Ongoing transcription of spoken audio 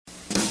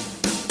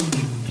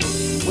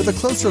with a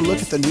closer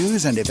look at the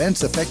news and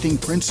events affecting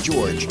Prince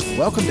George.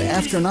 Welcome to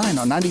After 9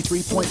 on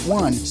 93.1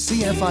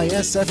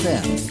 CFIS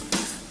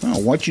FM.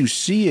 Well, what you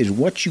see is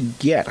what you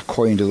get,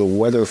 according to the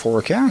weather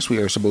forecast. We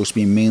are supposed to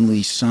be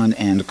mainly sun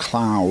and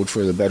cloud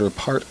for the better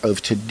part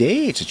of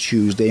today. It's a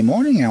Tuesday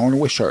morning. Alan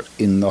Wishart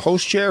in the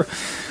host chair.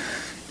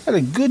 Got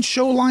a good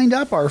show lined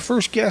up. Our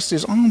first guest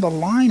is on the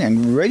line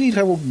and ready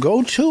to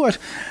go to it.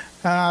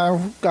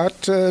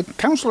 Got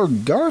Councillor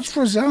Garth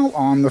Frizell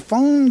on the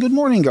phone. Good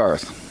morning,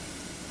 Garth.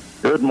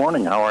 Good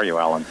morning. How are you,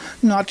 Alan?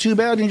 Not too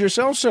bad. And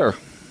yourself, sir?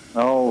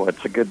 Oh,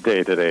 it's a good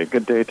day today.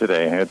 Good day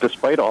today.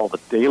 Despite all the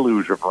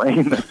deluge of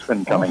rain that's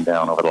been coming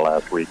down over the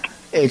last week.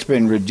 It's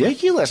been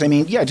ridiculous. I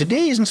mean, yeah,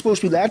 today isn't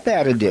supposed to be that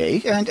bad a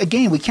day. And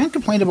again, we can't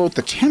complain about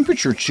the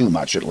temperature too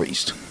much, at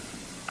least.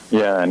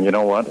 Yeah, and you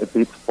know what? It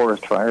beats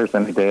forest fires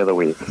any day of the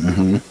week.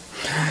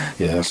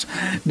 Mm-hmm. Yes.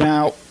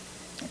 Now,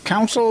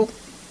 Council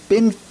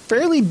been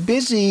fairly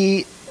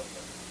busy.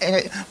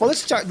 Well,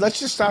 let's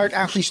just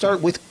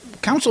start with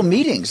council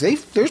meetings.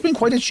 There's been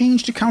quite a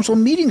change to council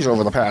meetings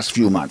over the past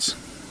few months.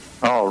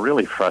 Oh,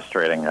 really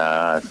frustrating.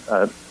 Much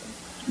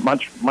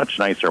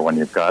nicer when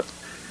you've got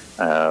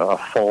a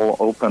full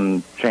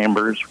open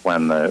chambers,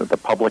 when the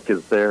public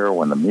is there,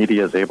 when the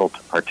media is able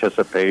to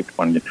participate,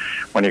 when you're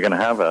going to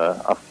have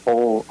a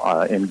full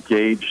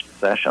engaged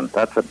session.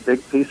 That's a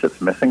big piece that's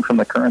missing from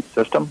the current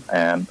system,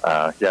 and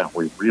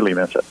we really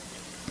miss it.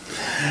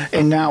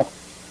 And now,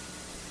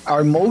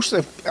 are most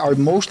of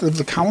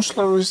the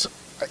councillors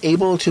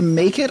able to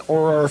make it,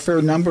 or are a fair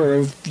number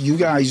of you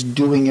guys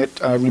doing it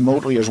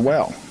remotely as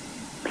well?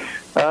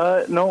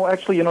 No,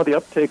 actually, the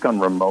uptake on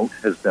remote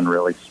has been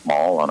really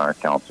small on our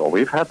council.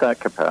 We've had that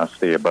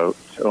capacity about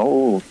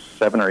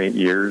 7 or 8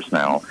 years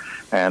now,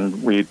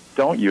 and we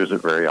don't use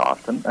it very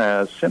often.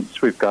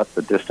 Since we've got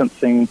the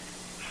distancing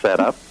set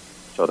up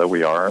so that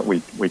we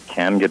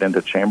can get into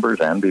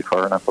chambers and be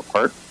far enough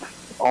apart,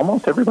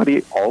 almost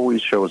everybody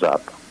always shows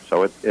up.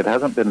 So it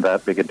hasn't been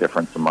that big a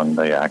difference among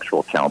the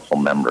actual council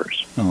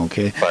members.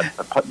 Okay. But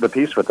the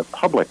piece with the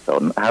public,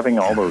 though, having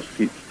all those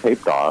seats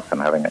taped off and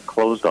having it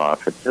closed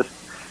off, it just,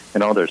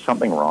 there's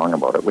something wrong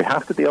about it. We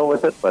have to deal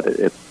with it, but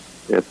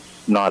it's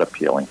not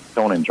appealing.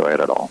 Don't enjoy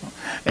it at all.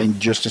 And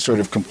just to sort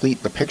of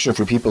complete the picture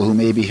for people who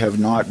maybe have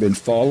not been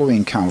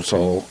following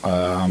council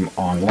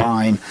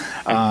online,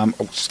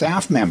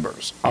 staff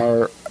members,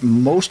 are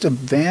most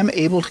of them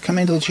able to come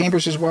into the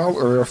chambers as well,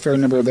 or are a fair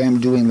number of them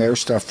doing their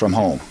stuff from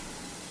home?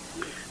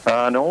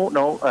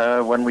 No.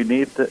 When we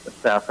need the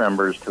staff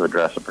members to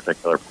address a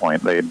particular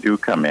point, they do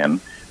come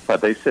in,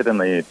 but they sit in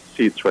the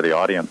seats where the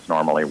audience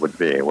normally would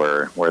be,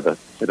 where the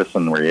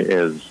citizenry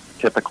is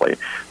typically.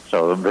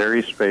 So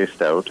very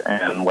spaced out,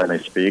 and when they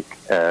speak,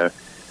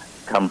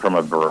 come from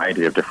a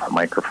variety of different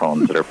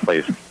microphones that are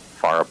placed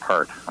far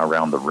apart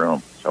around the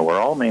room. So we're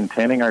all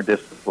maintaining our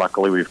distance.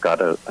 Luckily, we've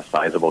got a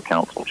sizable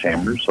council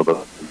chamber, so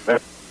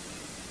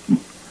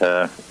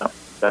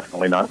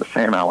definitely not the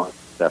same, Alan.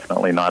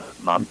 Definitely not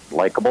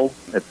likable.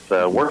 It's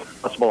a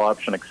worst possible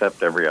option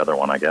except every other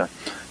one, I guess.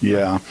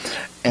 Yeah.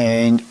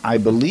 And I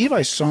believe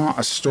I saw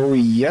a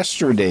story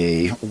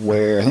yesterday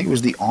where I think it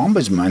was the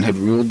Ombudsman had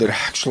ruled that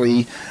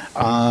actually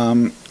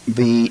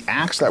the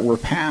acts that were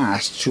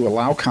passed to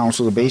allow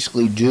council to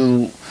basically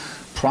do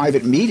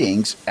private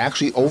meetings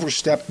actually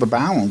overstepped the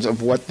bounds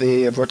of what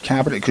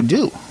Cabinet could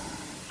do.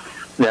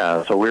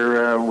 Yeah, so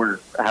we're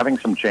having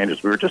some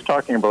changes. We were just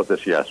talking about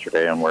this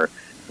yesterday, and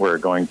we're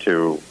going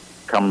to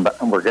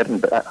we're getting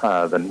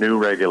the new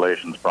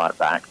regulations brought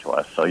back to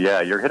us. So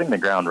yeah, you're hitting the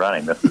ground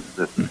running. This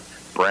is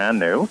brand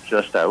new,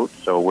 just out.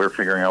 So we're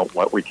figuring out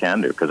what we can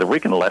do, because if we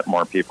can let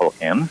more people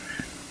in,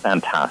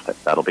 fantastic.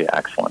 That'll be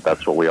excellent.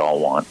 That's what we all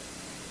want.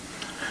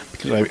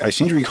 Because I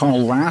seem to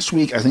recall last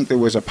week, I think there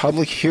was a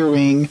public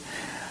hearing.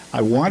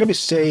 I wanted to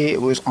say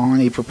it was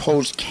on a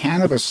proposed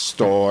cannabis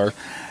store,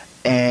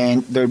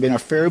 and there had been a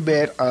fair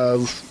bit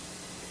of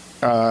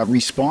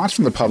response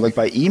from the public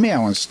by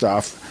email and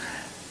stuff.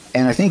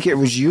 And I think it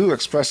was you who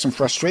expressed some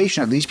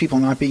frustration at these people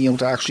not being able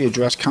to actually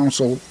address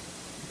council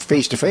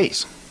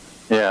face-to-face.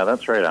 Yeah,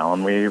 that's right,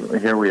 Alan.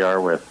 Here we are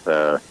with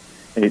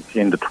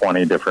 18 to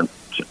 20 different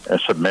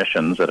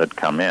submissions that had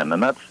come in,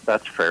 and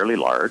that's fairly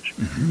large.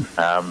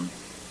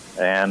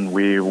 Mm-hmm. And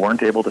we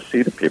weren't able to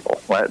see the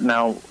people.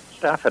 Now,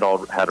 staff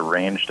had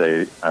arranged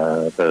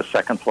the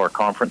second floor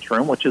conference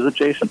room, which is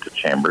adjacent to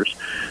chambers,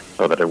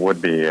 so that it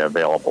would be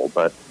available.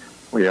 But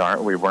we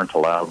weren't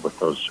allowed with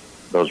those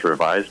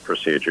revised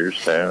procedures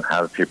to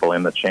have people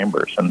in the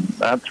chambers, and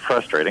that's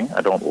frustrating.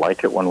 I don't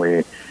like it when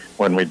we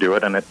do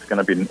it, and it's going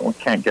to be, we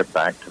can't get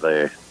back to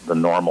the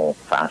normal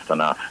fast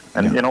enough.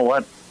 And yeah. You know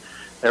what?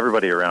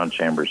 Everybody around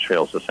chambers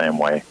feels the same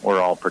way.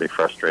 We're all pretty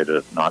frustrated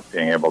at not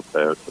being able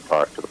to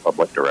talk to the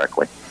public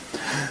directly.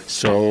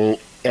 So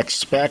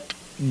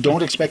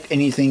don't expect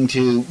anything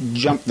to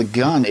jump the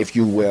gun, if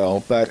you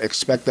will, but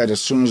expect that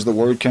as soon as the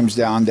word comes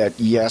down that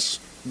yes,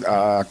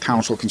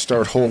 council can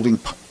start holding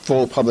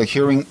full public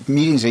hearing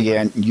meetings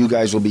again, you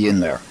guys will be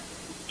in there.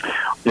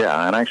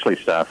 Yeah, and actually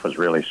staff was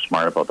really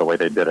smart about the way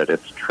they did it.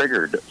 It's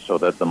triggered so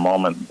that the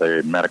moment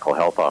the medical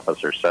health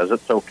officer says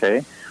it's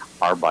okay,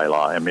 our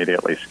bylaw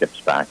immediately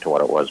skips back to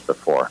what it was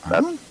before.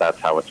 That's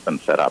how it's been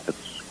set up.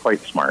 It's quite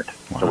smart.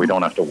 Wow. So we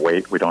don't have to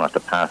wait. We don't have to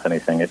pass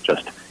anything. It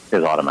just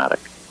is automatic.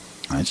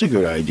 That's a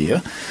good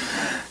idea.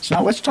 So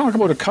now let's talk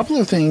about a couple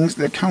of things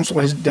that Council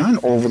has done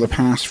over the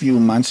past few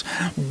months.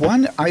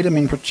 One item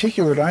in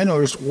particular that I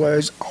noticed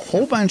was a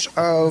whole bunch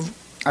of,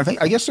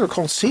 I guess they're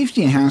called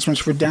safety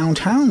enhancements for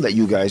downtown that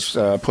you guys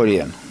put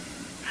in.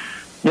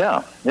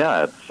 Yeah,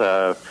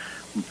 it's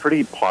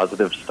pretty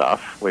positive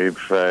stuff.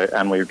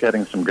 And we're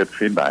getting some good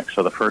feedback.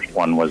 So the first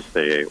one was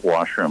the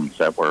washrooms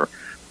that were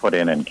put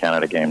in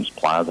Canada Games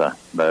Plaza.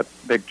 The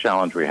big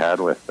challenge we had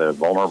with the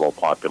vulnerable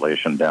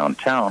population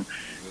downtown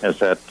is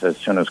that as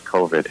soon as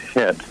COVID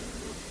hit,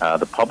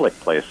 the public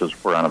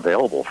places were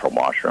unavailable for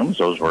washrooms.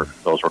 Those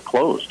were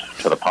closed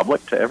to the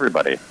public, to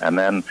everybody. And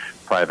then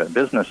private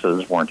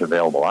businesses weren't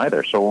available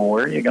either. So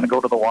where are you going to go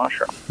to the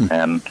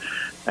washroom?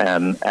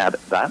 And at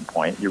that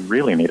point, you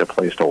really need a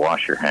place to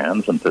wash your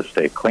hands and to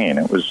stay clean.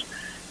 It was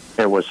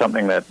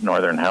something that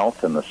Northern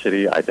Health and the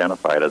city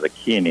identified as a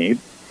key need.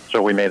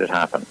 So we made it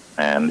happen.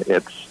 And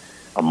it's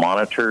a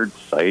monitored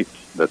site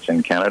that's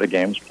in Canada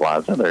Games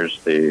Plaza. There's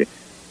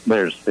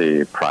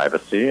the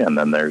privacy, and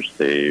then there's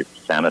the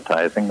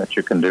sanitizing that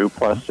you can do.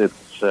 Plus,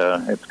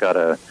 it's got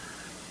a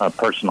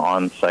person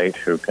on site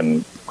who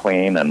can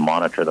clean and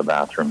monitor the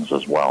bathrooms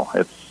as well.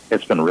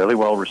 It's been really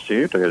well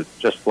received.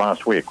 Just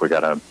last week, we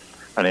got an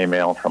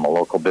email from a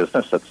local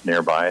business that's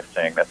nearby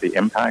saying that the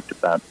impact of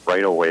that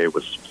right away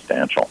was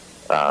substantial.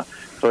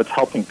 So it's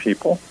helping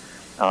people.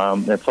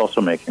 It's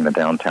also making the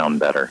downtown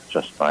better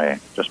just by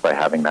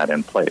having that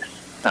in place.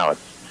 Now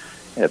it's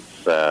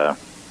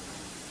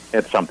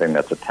something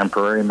that's a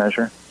temporary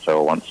measure.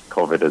 So once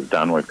COVID is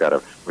done, we've got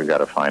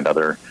to find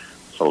other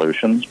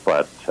solutions.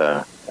 But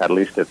at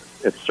least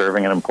it's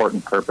serving an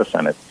important purpose,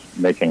 and it's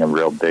making a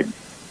real big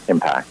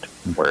impact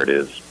where it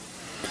is.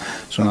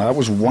 So now that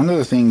was one of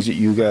the things that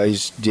you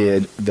guys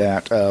did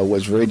that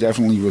was very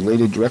definitely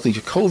related directly to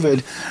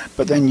COVID,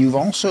 but then you've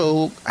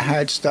also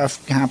had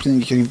stuff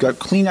happening. You've got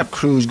cleanup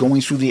crews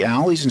going through the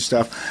alleys and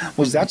stuff.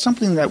 Was that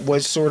something that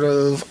was sort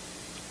of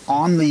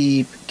on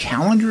the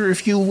calendar,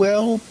 if you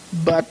will,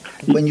 but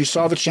when you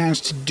saw the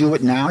chance to do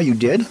it now, you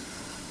did?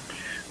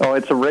 Oh,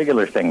 it's a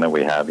regular thing that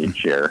we have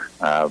each year,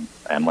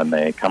 and when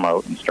they come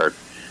out and start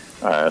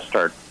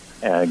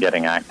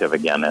getting active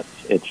again,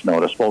 it's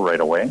noticeable right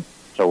away.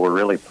 So we're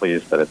really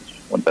pleased that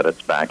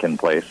it's back in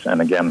place.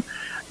 And again,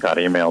 got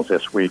emails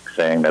this week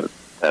saying that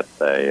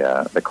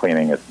the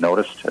cleaning is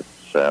noticed.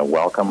 It's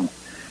welcome.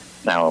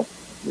 Now,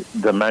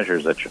 the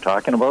measures that you're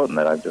talking about and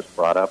that I've just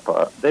brought up,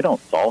 they don't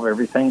solve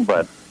everything,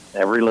 but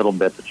every little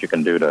bit that you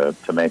can do to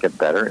make it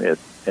better,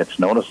 it's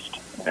noticed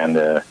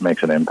and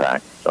makes an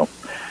impact. So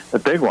the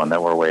big one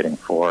that we're waiting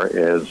for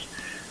is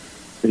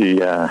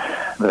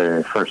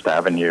the First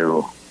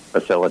Avenue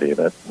facility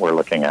that we're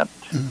looking at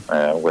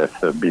with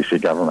the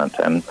BC government,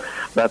 and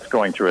that's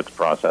going through its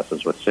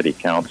processes with City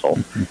Council.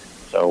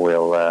 So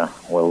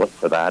we'll look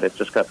for that. It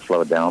just got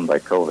slowed down by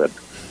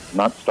COVID,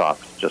 not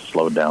stopped, just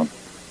slowed down.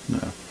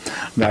 Yeah.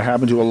 That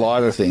happened to a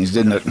lot of things,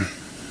 didn't it?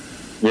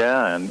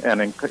 Yeah,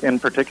 and in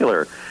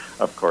particular,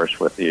 of course,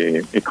 with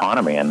the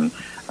economy. And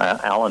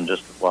Alan,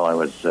 just while I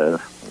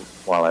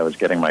was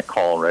getting my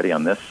call ready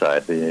on this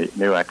side, the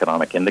new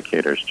economic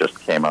indicators just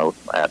came out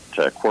at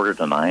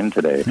 8:45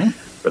 today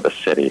for the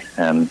city,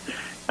 and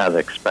as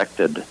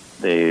expected,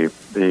 the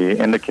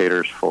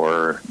indicators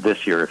for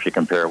this year, if you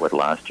compare it with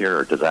last year,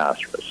 are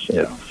disastrous.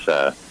 Yeah. It's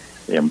the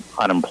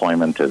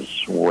unemployment is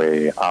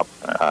way up,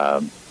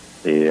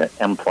 the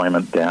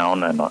employment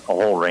down, and a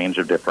whole range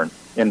of different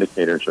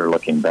indicators are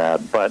looking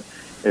bad. But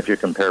if you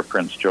compare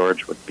Prince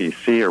George with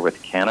BC or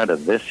with Canada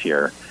this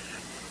year,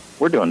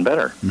 we're doing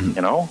better. Mm-hmm.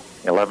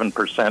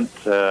 11%.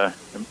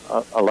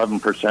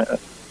 11%.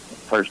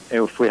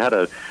 If we had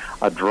a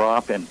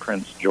drop in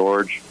Prince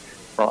George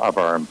of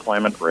our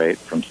employment rate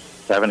from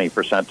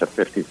 70% to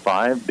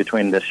 55%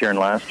 between this year and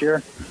last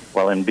year,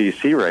 well, in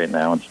BC right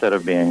now, instead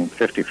of being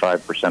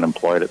 55%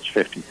 employed, it's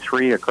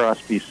 53% across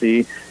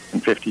BC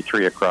and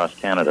 53% across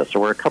Canada. So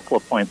we're a couple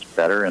of points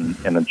better in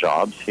the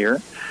jobs here,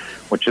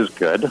 which is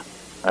good.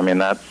 I mean,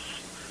 that's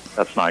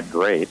not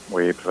great.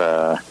 We've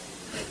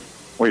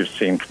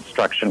seen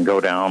construction go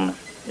down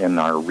in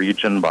our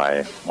region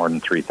by more than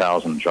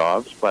 3,000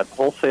 jobs, but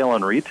wholesale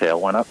and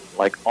retail went up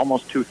like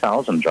almost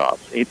 2,000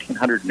 jobs,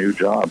 1,800 new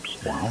jobs.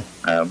 Wow.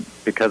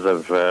 Because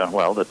of,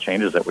 the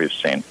changes that we've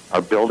seen.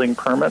 Our building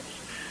permits,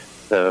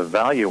 the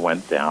value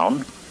went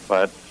down,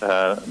 but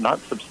not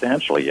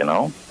substantially,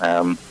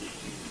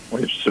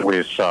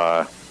 We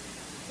saw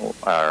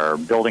our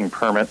building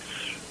permits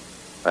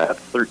at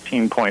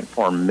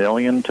 $13.4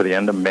 million to the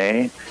end of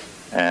May,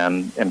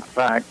 and in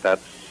fact,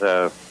 that's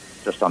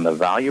just on the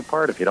value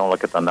part. If you don't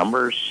look at the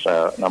numbers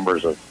of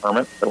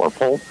permits that were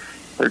pulled,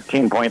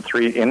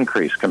 13.3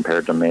 increase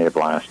compared to May of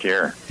last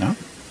year. Yeah.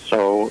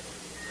 So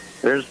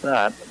there's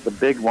that. The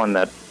big one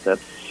that's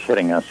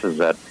hitting us is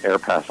that air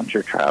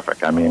passenger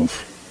traffic. I mean,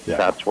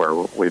 That's where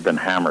we've been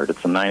hammered.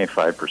 It's a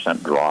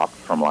 95% drop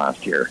from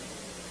last year.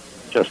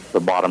 Just the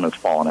bottom has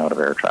fallen out of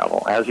air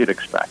travel, as you'd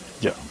expect.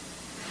 Yeah.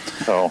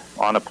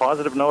 on a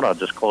positive note, I'll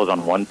just close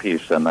on one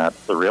piece, and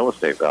that's the real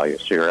estate value.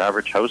 So your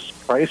average house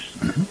price,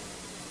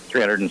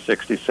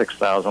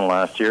 $366,000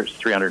 last year. It's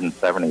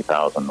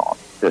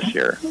 $370,000 this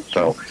year.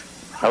 So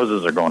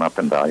houses are going up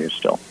in value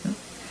still.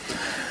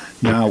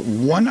 Now,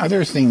 one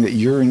other thing that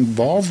you're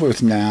involved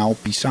with now,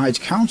 besides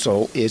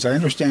council, is I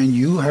understand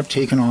you have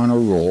taken on a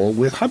role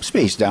with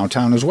HubSpace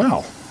downtown as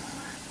well.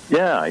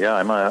 Yeah.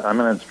 I'm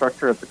an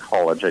instructor at the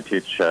college. I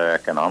teach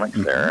economics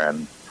there,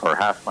 and for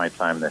half my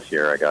time this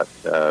year, I got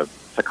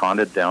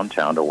seconded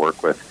downtown to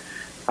work with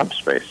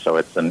HubSpace. So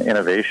it's an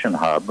innovation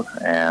hub,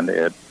 and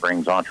it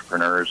brings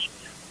entrepreneurs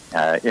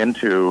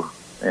into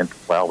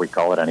we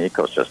call it an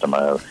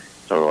ecosystem.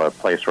 So a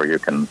place where you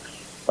can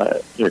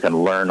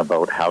learn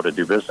about how to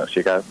do business.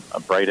 You got a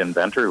bright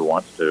inventor who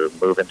wants to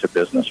move into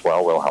business.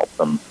 Well, we'll help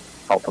them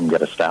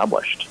get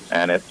established,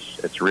 and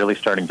it's really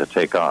starting to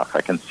take off.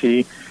 I can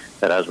see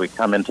that as we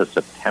come into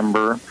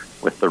September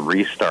with the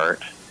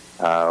restart,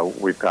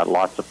 we've got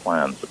lots of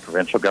plans. The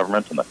provincial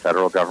government and the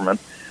federal government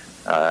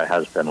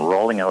has been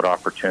rolling out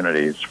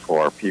opportunities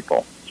for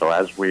people. So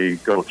as we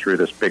go through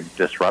this big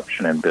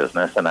disruption in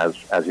business, and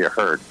as you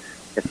heard,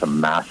 it's a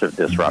massive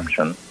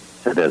disruption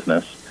to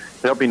business,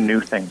 there'll be new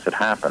things that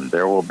happen.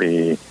 There will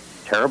be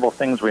terrible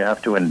things we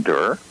have to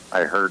endure.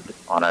 I heard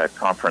on a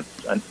conference,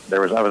 and I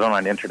was on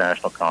an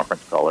international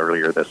conference call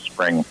earlier this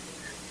spring,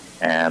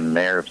 and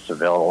Mayor of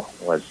Seville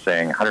was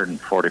saying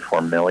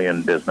 144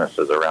 million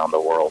businesses around the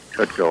world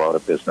could go out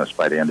of business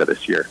by the end of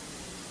this year.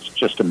 It's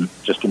just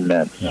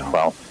immense. Yeah.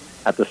 Well,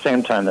 at the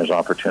same time, there's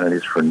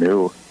opportunities for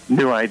new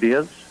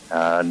ideas,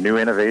 new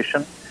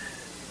innovation.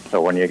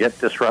 So when you get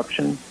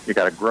disruption, you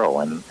got to grow.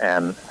 And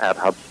at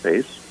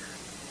HubSpace,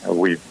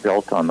 we've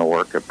built on the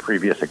work of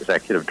previous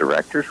executive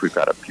directors. We've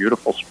got a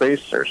beautiful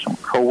space. There's some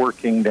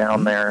co-working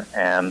down there,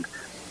 and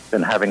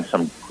been having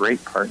some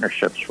great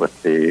partnerships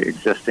with the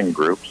existing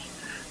groups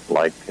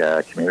like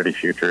Community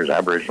Futures,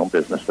 Aboriginal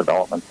Business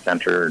Development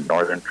Center,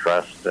 Northern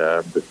Trust,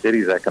 the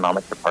city's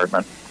economic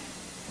department.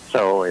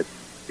 So it's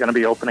going to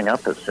be opening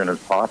up as soon as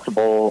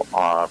possible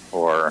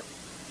for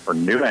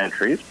new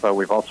entries, but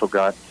we've also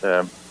got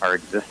our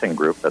existing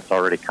group that's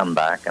already come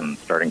back and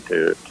starting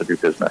to do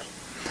business.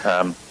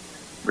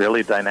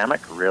 Really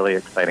dynamic, really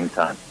exciting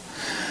time.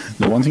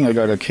 The one thing I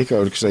got a kick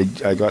out,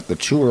 because I got the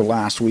tour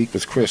last week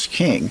with Chris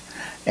King,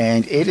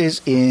 and it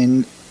is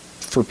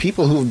for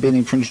people who have been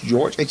in Prince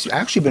George, it's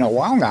actually been a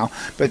while now,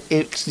 but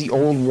it's the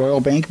old Royal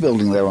Bank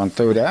building there on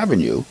 3rd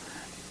Avenue.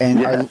 And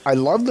yeah. I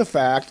love the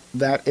fact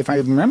that, if I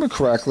remember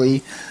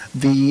correctly,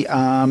 the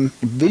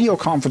video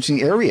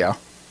conferencing area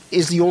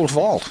is the old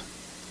vault.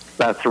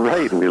 That's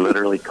right. We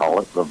literally call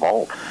it the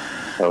vault.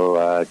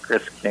 So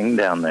Chris King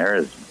down there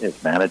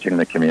is managing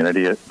the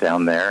community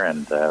down there,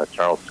 and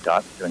Charles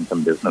Scott's doing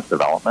some business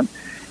development.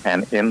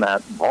 And in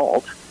that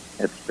vault,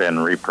 it's been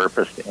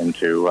repurposed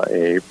into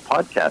a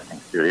podcasting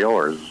studio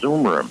or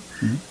Zoom room.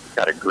 Mm-hmm. It's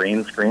got a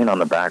green screen on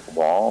the back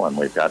wall, and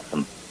we've got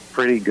some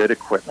pretty good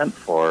equipment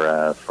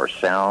for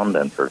sound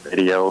and for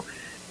video.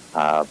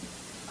 I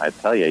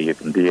tell you, you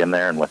can be in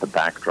there and with a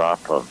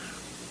backdrop of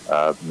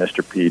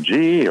Mr.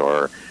 PG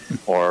or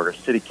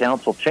City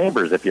Council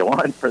chambers, if you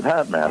want, for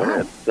that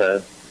matter.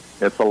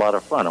 It's a lot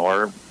of fun,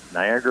 or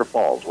Niagara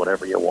Falls,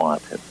 whatever you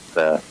want.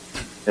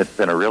 It's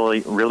been a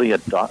really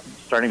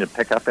starting to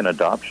pick up in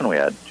adoption. We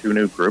had 2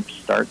 new groups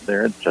start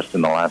there just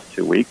in the last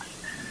 2 weeks,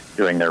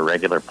 doing their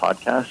regular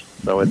podcast.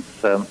 So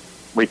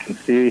it's we can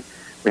see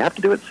we have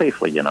to do it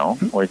safely.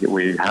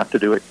 We have to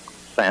do it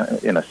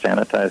in a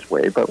sanitized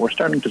way, but we're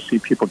starting to see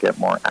people get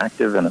more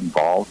active and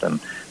involved.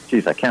 And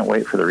geez, I can't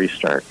wait for the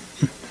restart.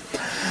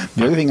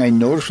 The other thing I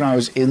noticed when I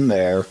was in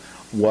there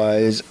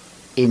was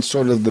in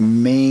sort of the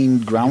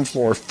main ground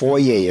floor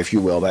foyer, if you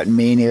will, that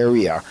main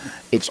area,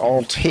 it's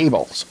all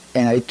tables.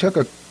 And I took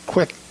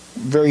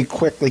very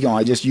quickly,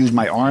 I just used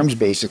my arms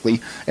basically,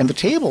 and the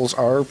tables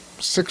are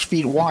 6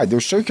 feet wide.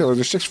 They're circular,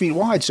 they're 6 feet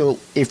wide. So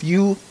if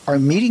you are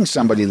meeting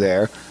somebody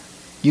there,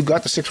 you've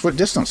got the 6 foot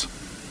distance.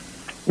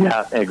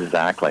 Yeah,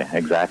 exactly.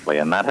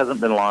 And that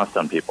hasn't been lost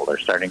on people. They're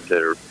starting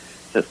to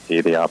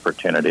see the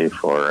opportunity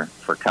for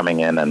coming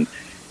in and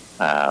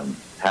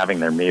having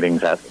their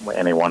meetings at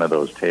any one of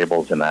those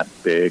tables in that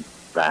big,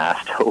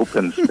 vast,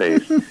 open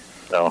space.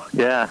 So,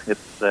 yeah,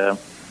 it's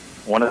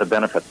one of the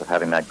benefits of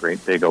having that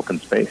great, big, open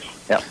space.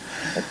 Yeah.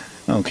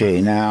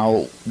 Okay,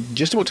 now,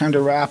 just about time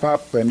to wrap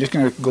up. I'm just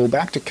going to go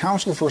back to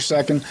council for a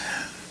second.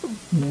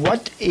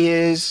 What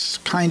is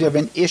kind of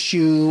an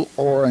issue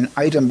or an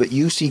item that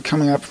you see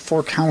coming up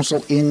for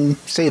council in,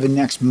 say, the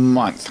next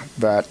month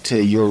that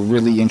you're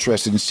really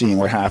interested in seeing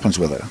what happens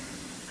with it?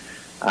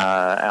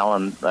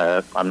 Alan,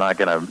 I'm not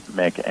going to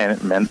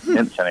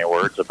mince any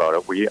words about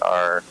it. We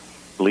are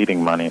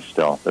bleeding money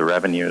still. The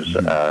revenues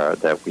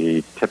that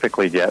we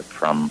typically get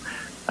from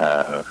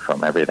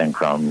everything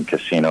from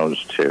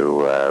casinos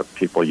to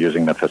people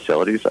using the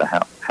facilities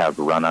have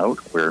run out.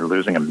 We're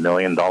losing $1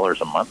 million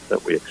a month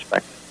that we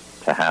expect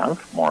to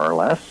have, more or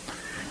less.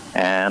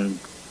 And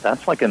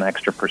that's like an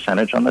extra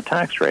percentage on the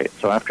tax rate.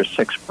 So after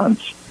 6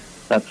 months,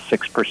 that's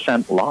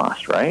 6%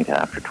 lost, right?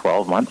 After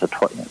 12 months,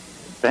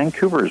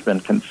 Vancouver has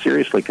been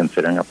seriously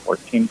considering a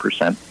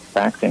 14%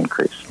 tax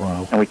increase.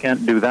 Wow. And we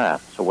can't do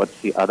that. So what's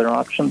the other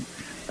option?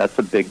 That's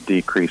a big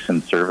decrease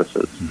in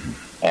services. Mm-hmm.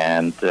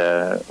 And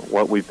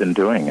what we've been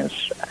doing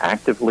is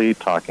actively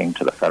talking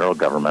to the federal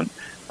government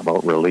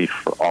about relief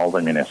for all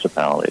the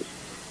municipalities.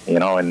 You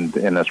know, in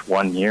this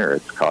 1 year,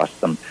 it's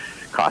cost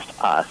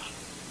us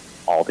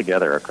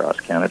altogether across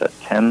Canada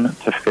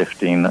 $10 to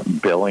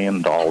 $15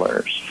 billion.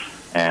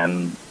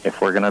 And if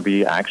we're going to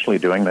be actually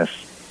doing this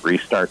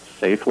restart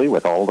safely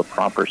with all the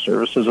proper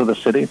services of the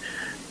city,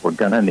 we're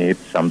going to need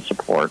some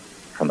support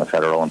from the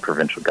federal and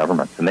provincial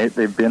governments. And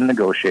they've been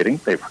negotiating.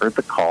 They've heard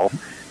the call,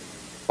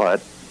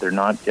 but they're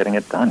not getting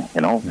it done.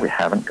 You know, we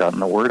haven't gotten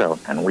the word out,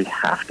 and we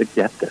have to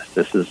get this.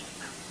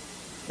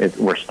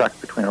 We're stuck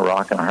between a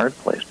rock and a hard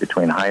place,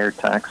 between higher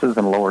taxes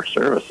and lower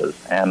services.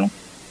 And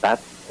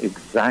that's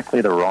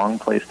exactly the wrong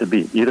place to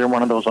be. Either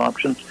one of those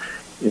options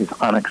is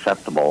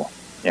unacceptable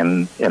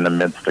in the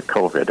midst of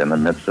COVID, in the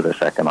midst of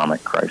this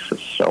economic crisis.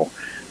 So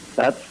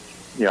that's,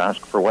 you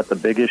ask for what the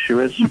big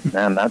issue is,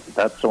 and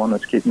that's the one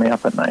that's keeping me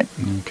up at night.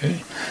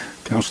 Okay.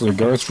 Councillor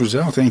Garth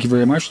Frizell, thank you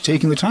very much for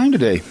taking the time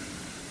today.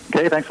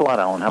 Okay, thanks a lot,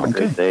 Alan. Have a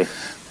great day.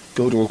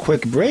 Go to a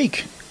quick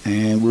break,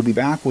 and we'll be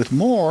back with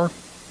more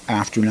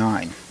after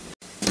 9.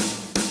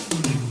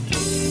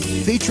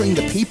 Featuring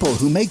the people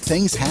who make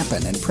things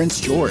happen in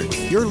Prince George.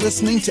 You're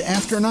listening to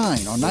After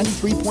 9 on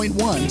 93.1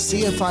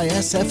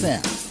 CFIS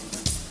FM.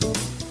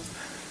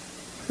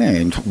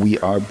 And we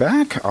are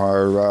back.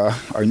 Our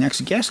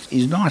next guest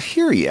is not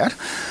here yet,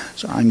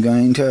 so I'm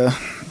going to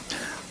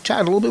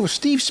chat a little bit with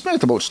Steve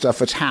Smith about stuff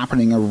that's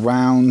happening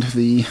around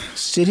the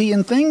city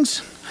and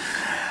things.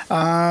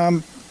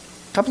 A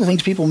couple of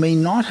things people may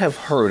not have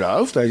heard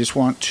of that I just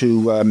want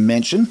to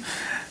mention.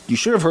 You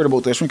should have heard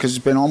about this one because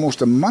it's been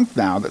almost a month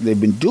now that they've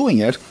been doing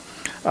it.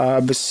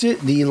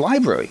 The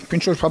library,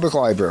 Prince George Public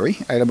Library,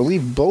 at I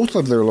believe both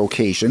of their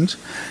locations,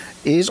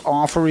 is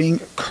offering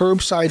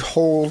curbside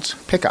holds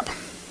pickup.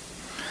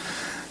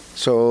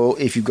 So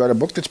if you've got a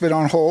book that's been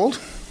on hold,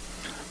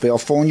 they'll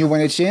phone you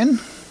when it's in.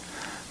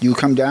 You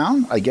come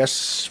down. I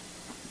guess,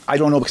 I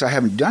don't know because I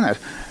haven't done it,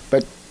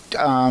 but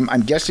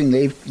I'm guessing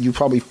you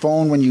probably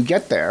phone when you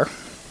get there,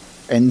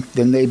 and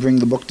then they bring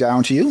the book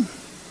down to you,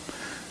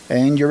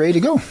 and you're ready to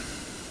go.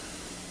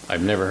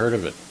 I've never heard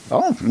of it.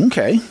 Oh,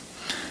 okay.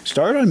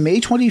 Start on May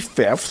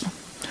 25th.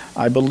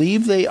 I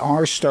believe they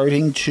are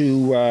starting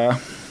to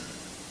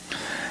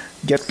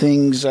get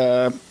things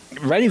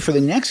ready for the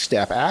next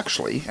step,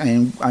 actually.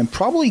 And I'm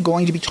probably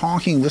going to be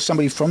talking with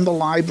somebody from the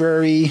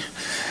library.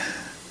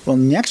 Well,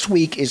 next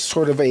week is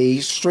sort of a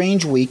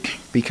strange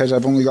week because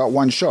I've only got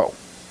one show,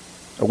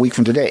 a week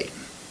from today.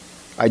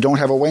 I don't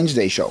have a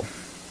Wednesday show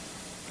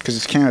because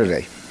it's Canada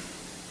Day,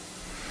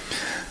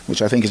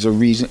 which I think is a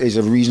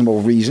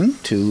reasonable reason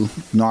to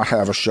not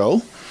have a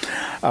show.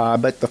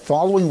 But the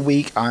following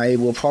week, I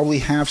will probably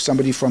have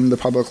somebody from the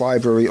public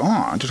library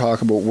on to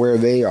talk about where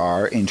they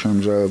are in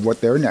terms of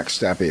what their next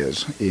step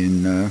is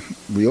in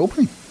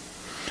reopening.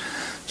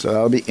 So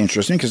that'll be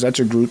interesting because that's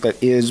a group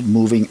that is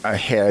moving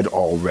ahead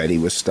already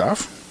with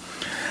stuff.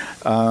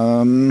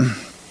 No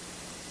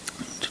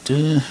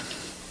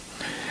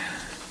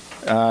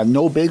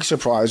big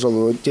surprise,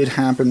 although it did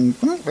happen.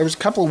 Well, it was a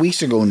couple of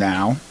weeks ago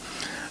now.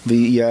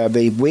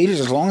 They waited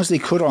as long as they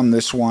could on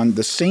this one.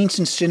 The Saints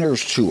and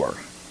Sinners tour,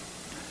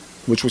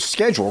 which was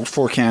scheduled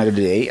for Canada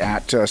Day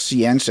at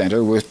CN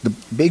Centre with the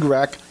Big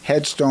Wreck,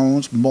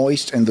 Headstones,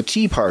 Moist, and the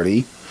Tea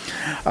Party.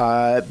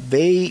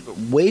 They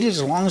waited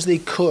as long as they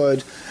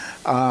could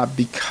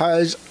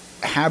because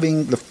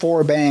having the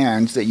 4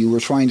 bands that you were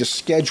trying to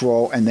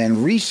schedule and then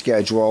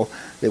reschedule,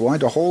 they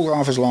wanted to hold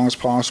off as long as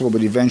possible,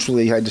 but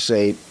eventually had to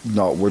say,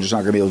 no, we're just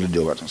not going to be able to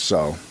do it.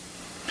 So,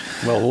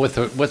 well, with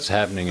what's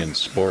happening in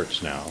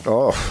sports now,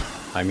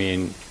 I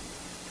mean,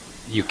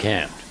 you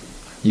can't.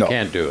 You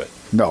can't do it.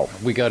 No.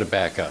 We got to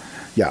back up.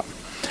 Yeah.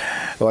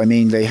 Well, I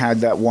mean, they had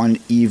that one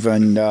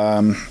even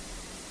a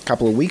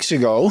couple of weeks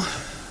ago.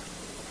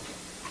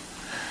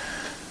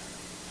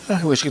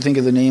 I wish I could think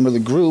of the name of the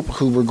group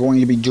who were going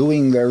to be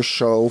doing their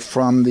show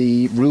from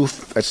the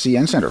roof at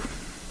CN Centre.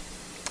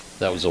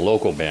 That was a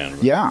local band,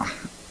 right? Yeah.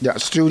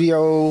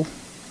 Studio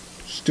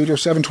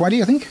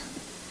 720, I think.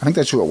 I think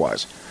that's who it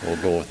was. We'll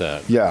go with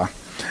that. Yeah.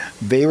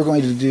 They were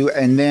going to do,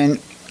 and then,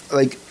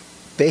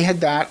 they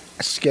had that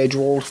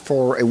scheduled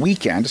for a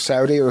weekend,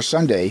 Saturday or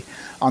Sunday.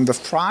 On the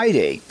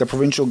Friday, the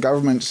provincial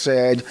government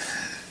said,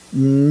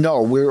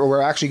 no,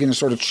 we're actually going to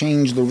sort of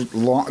change the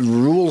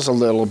rules a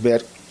little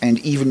bit, and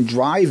even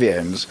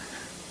drive-ins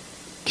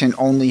can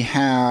only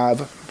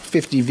have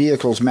 50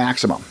 vehicles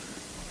maximum.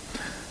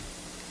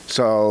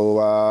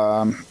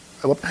 So,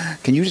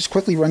 can you just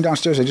quickly run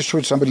downstairs? I just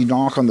heard somebody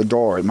knock on the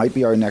door. It might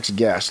be our next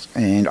guest,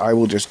 and I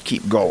will just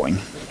keep going.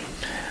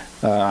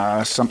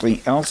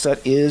 Something else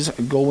that is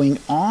going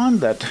on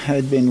that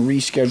had been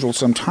rescheduled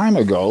some time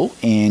ago,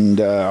 and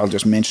I'll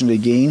just mention it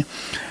again.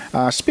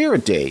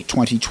 Spirit Day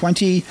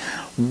 2020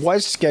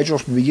 was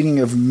scheduled for the beginning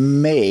of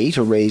May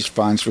to raise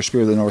funds for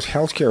Spirit of the North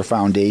Healthcare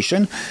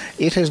Foundation.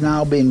 It has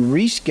now been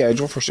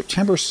rescheduled for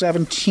September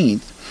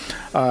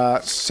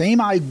 17th.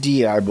 Same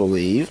idea, I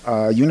believe.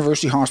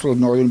 University Hospital of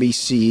Northern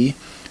BC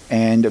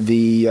and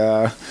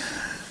the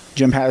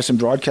Jim Pattison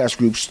Broadcast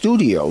Group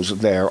studios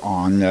there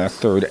on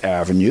 3rd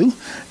Avenue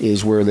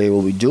is where they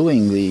will be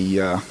doing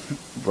the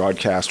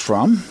broadcast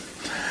from.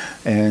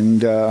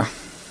 And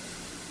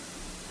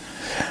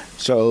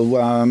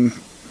so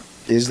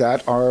is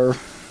that our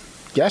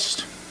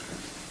guest?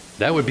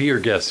 That would be your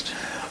guest.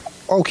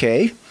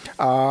 Okay.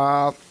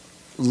 A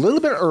little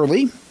bit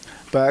early,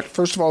 but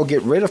first of all,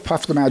 get rid of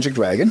Puff the Magic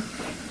Dragon.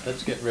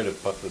 Let's get rid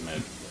of Puff the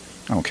Magic Dragon.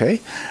 Okay.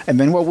 And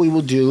then what we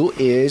will do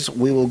is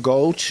we will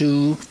go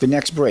to the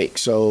next break.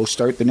 So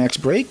start the next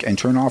break and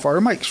turn off our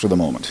mics for the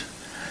moment.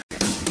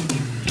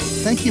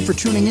 Thank you for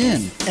tuning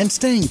in and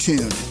staying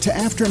tuned to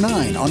After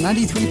 9 on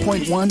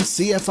 93.1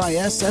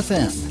 CFIS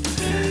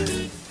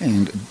FM.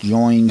 And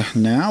joined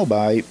now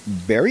by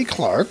Barry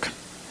Clark,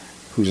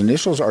 whose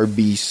initials are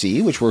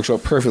BC, which works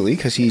out perfectly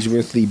because he's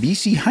with the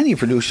BC Honey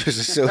Producers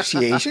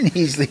Association.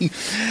 He's the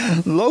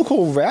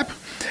local rep.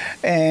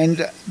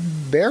 And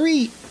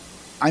Barry,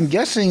 I'm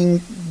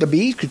guessing the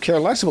bees could care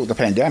less about the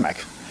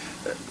pandemic.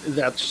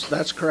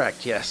 That's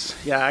correct, yes.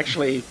 Yeah,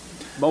 actually,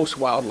 most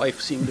wildlife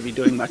seem to be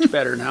doing much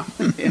better now.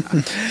 Yeah.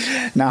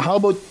 Now, how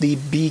about the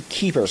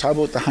beekeepers? How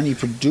about the honey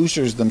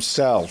producers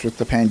themselves with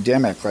the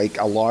pandemic? Like,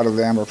 a lot of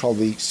them are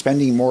probably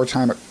spending more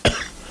time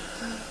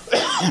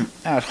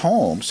at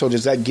home. So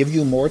does that give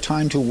you more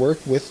time to work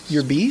with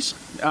your bees?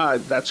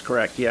 That's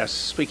correct, yes.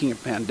 Speaking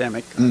of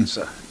pandemic, it's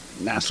a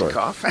nasty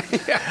cough.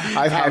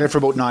 I've had it for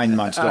about 9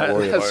 months, don't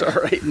worry about it. That's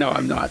all right. No,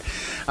 I'm not.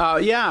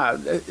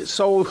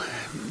 So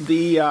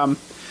the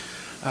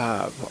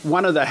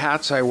one of the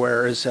hats I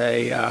wear is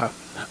an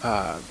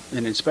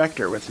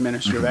inspector with the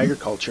Ministry of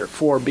Agriculture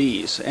for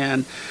bees,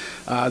 and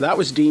that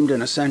was deemed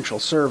an essential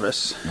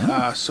service.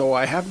 So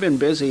I have been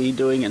busy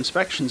doing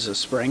inspections this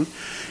spring,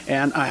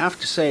 and I have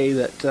to say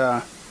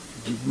that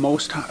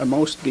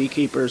most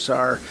beekeepers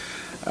are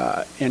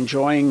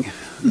enjoying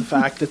the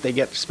fact that they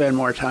get to spend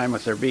more time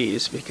with their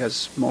bees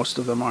because most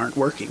of them aren't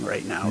working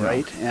right now,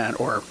 right?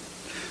 Or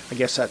I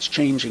guess that's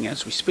changing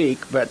as we speak.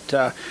 But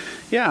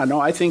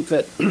I think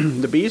that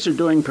the bees are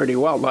doing pretty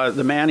well.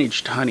 The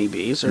managed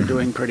honeybees are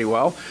doing pretty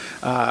well.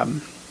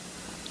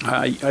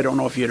 I don't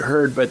know if you'd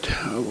heard, but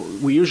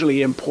we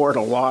usually import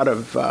a lot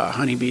of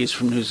honeybees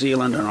from New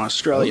Zealand and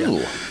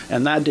Australia,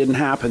 and that didn't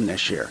happen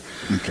this year.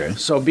 Okay.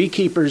 So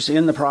beekeepers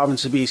in the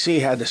province of BC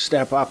had to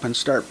step up and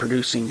start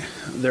producing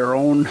their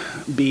own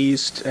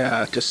bees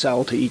to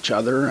sell to each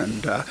other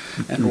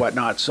and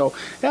whatnot. So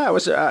yeah, it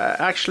was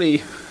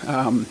actually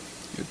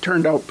it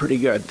turned out pretty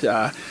good.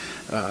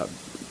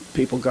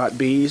 People got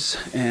bees,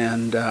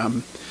 and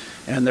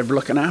they're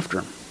looking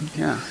after them.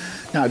 Yeah.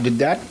 Now,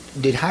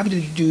 did having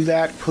to do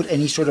that put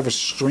any sort of a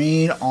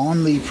strain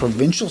on the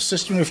provincial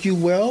system, if you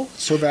will,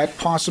 so that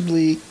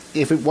possibly,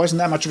 if it wasn't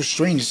that much of a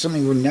strain, it's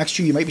something where next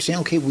year you might be saying,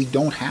 okay, we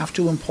don't have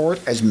to import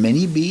as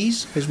many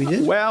bees as we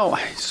did? Well,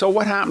 so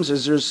what happens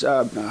is there's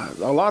a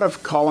lot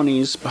of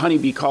colonies,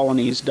 honeybee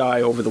colonies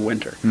die over the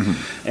winter.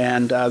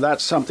 And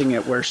that's something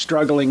that we're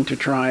struggling to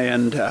try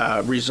and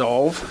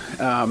resolve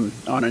on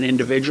an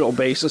individual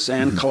basis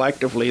and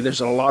collectively.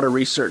 There's a lot of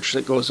research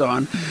that goes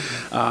on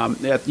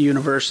at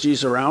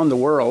universities around the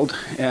world,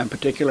 and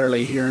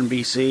particularly here in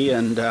BC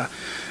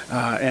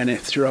and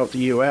throughout the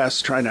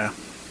U.S., trying to,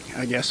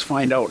 I guess,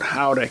 find out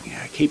how to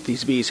keep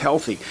these bees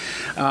healthy.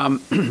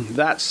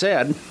 That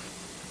said,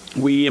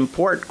 we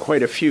import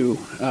quite a few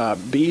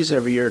bees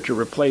every year to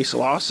replace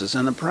losses,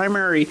 and the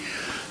primary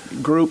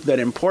group that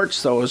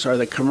imports those are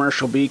the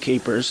commercial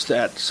beekeepers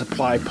that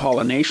supply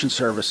pollination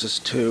services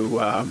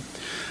to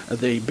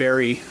the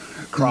berry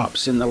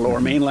crops in the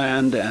Lower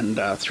Mainland and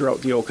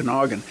throughout the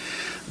Okanagan.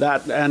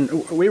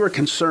 And we were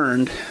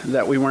concerned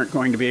that we weren't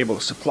going to be able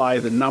to supply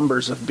the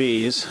numbers of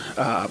bees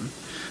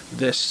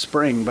this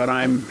spring, but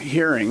I'm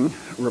hearing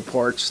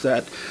reports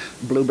that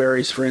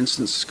blueberries, for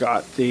instance,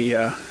 got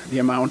the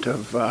amount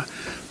of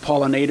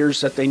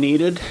pollinators that they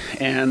needed,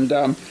 and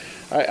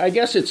I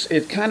guess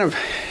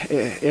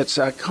it's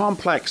a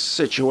complex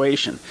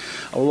situation.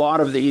 A lot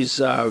of these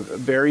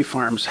berry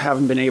farms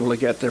haven't been able to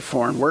get their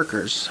foreign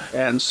workers,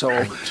 and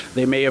so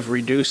they may have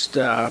reduced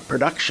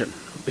production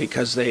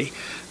because they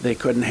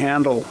couldn't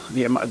handle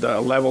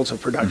the levels of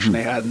production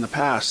they had in the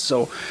past,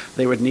 so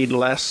they would need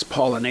less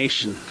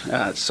pollination.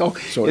 So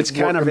it's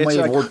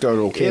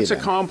a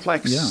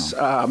complex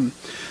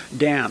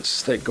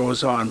dance that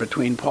goes on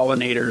between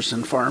pollinators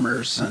and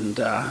farmers and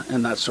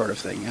that sort of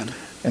thing.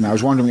 And I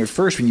was wondering at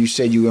first when you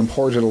said you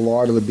imported a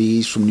lot of the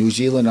bees from New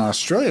Zealand and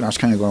Australia, and I was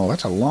kind of going, oh,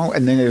 that's a long...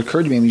 And then it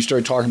occurred to me when you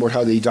started talking about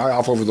how they die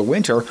off over the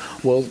winter,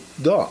 well,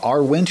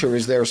 our winter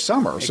is their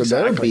summer. So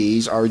their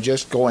bees are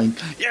just going,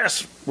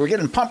 yes, we're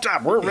getting pumped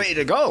up. We're ready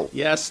to go.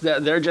 Yes,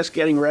 they're just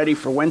getting ready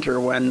for winter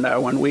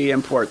when we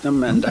import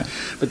them, and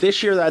but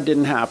this year that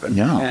didn't happen.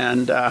 Yeah.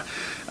 And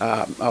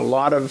a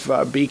lot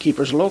of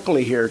beekeepers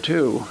locally here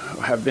too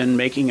have been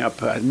making up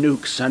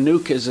nukes. A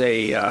nuke is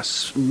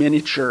a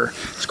miniature.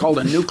 It's called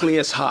a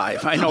nucleus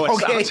hive. I know it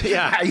Okay.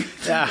 sounds.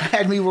 Yeah.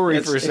 Had me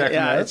worried for a second.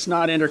 Yeah, there. it's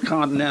not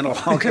intercontinental.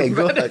 Okay,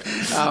 good.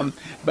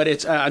 But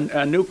it's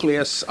a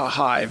nucleus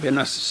hive, and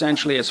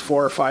essentially it's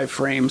 4 or 5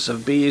 frames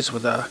of bees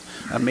with a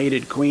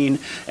mated queen,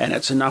 and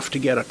it's enough to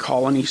get a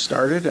colony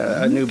started,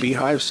 a new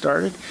beehive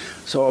started.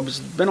 So there's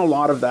been a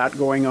lot of that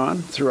going on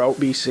throughout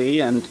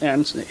BC,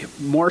 and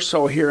more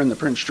so here in the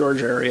Prince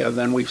George area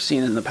than we've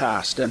seen in the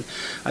past. And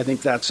I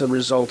think that's a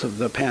result of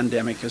the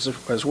pandemic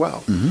as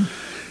well. Mm-hmm.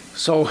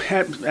 So,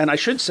 and I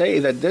should say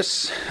that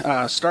this,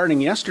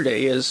 starting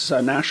yesterday, is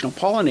National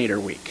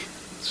Pollinator Week.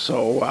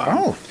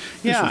 So,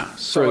 yeah.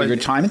 So really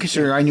good timing,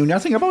 considering I knew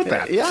nothing about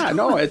that. Yeah,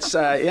 no, it's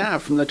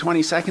from the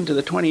 22nd to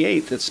the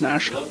 28th. It's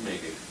national.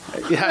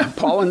 Yeah,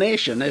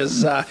 pollination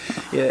is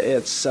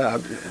it's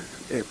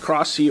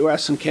across the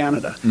U.S. and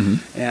Canada,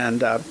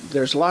 and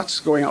there's lots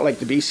going on. Like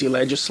the BC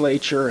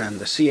Legislature and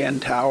the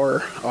CN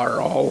Tower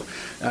are all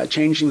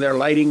changing their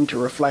lighting to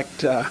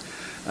reflect.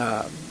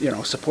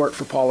 Support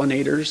for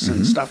pollinators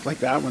and stuff like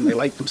that when they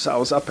light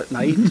themselves up at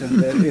night,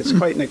 and it's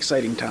quite an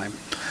exciting time.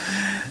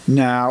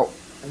 Now,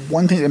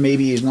 one thing that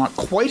maybe is not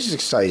quite as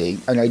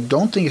exciting, and I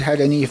don't think it had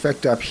any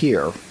effect up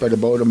here, but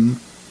about a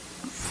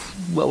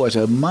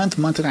month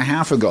and a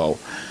half ago,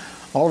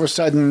 all of a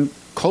sudden,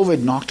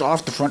 COVID knocked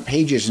off the front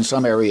pages in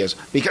some areas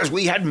because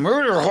we had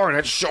murder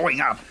hornets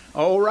showing up.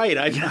 Oh, right.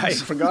 I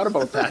forgot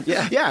about that.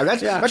 Yeah.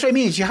 That's what I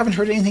mean. Is you haven't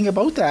heard anything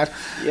about that.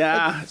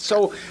 Yeah.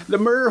 So the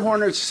murder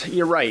hornets,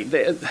 you're right.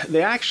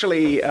 They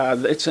actually,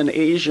 it's an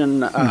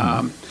Asian,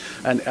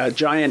 a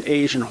giant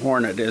Asian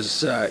hornet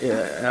is,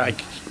 I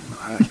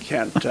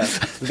can't,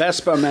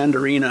 Vespa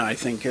mandarina, I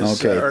think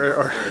is. Okay.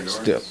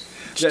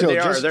 Still,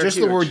 just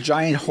the word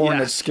giant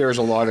hornet scares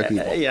a lot of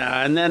people.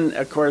 And then,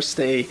 of course,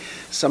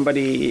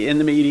 somebody in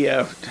the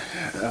media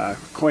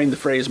coined the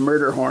phrase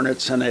murder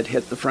hornets, and it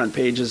hit the front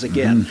pages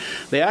again.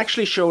 They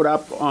actually showed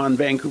up on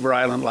Vancouver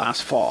Island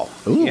last fall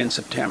in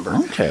September.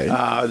 Okay.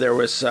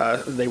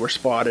 They were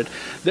spotted.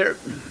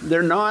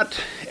 They're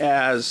not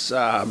as,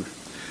 I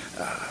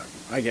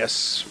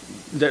guess,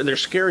 they're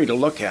scary to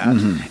look at,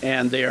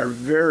 and they are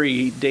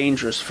very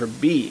dangerous for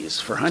bees,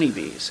 for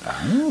honeybees.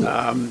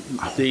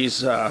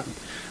 These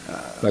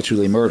that's who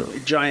they murder.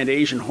 Giant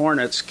Asian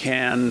hornets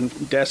can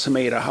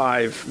decimate a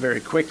hive very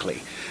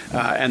quickly,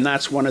 and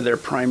that's one of their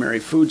primary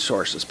food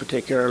sources,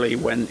 particularly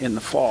when in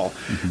the fall.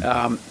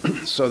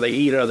 So they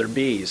eat other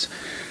bees.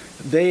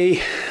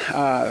 They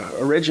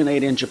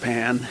originate in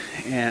Japan,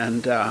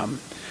 and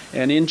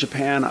in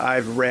Japan,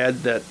 I've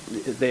read that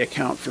they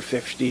account for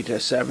 50 to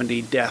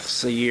 70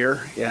 deaths a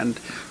year, and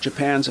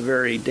Japan's a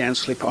very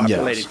densely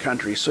populated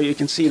country, so you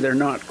can see they're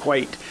not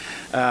quite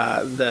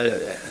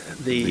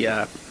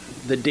the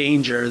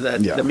danger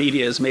that the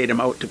media has made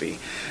them out to be.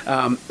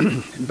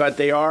 But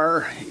they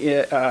are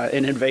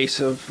an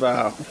invasive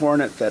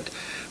hornet that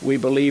we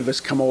believe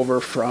has come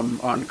over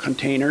on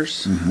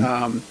containers.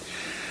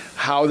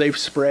 How they've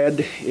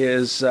spread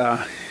is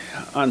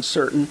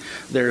uncertain.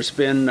 There's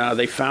been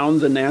they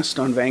found the nest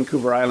on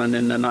Vancouver Island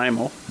in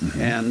Nanaimo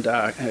and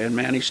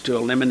managed to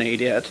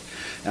eliminate it.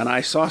 And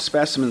I saw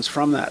specimens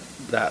from that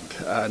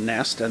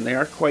nest, and they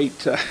are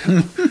quite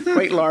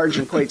quite large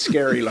and quite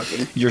scary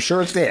looking. You're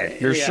sure it's there?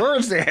 You're sure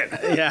it's there?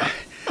 Yeah.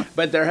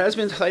 But there has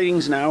been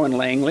sightings now in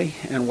Langley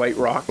and White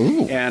Rock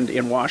and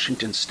in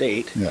Washington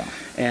State,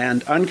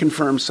 and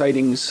unconfirmed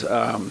sightings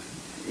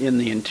in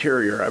the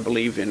interior, I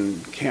believe, in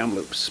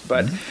Kamloops.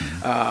 But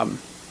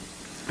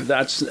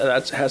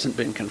that hasn't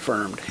been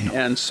confirmed,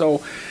 and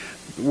so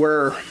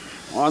we're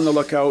on the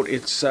lookout.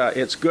 It's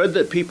good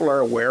that people are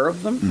aware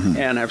of them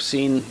and have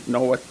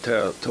know what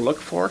to look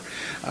for,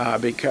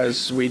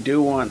 because we do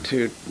want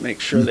to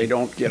make sure they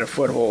don't get a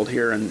foothold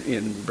here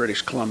in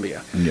British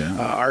Columbia.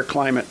 Our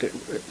climate,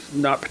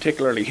 not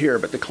particularly here,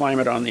 but the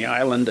climate on the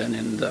island and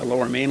in the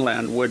Lower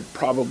Mainland would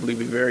probably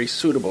be very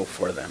suitable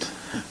for them.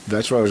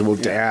 That's what I was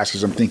about to ask,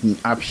 because I'm thinking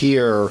up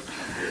here,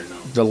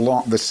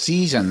 the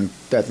season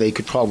that they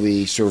could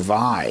probably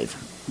survive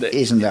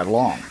isn't that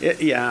long.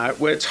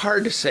 It's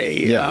hard to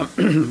say,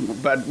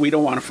 but we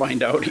don't want to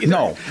find out either.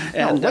 No,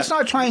 let's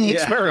not try any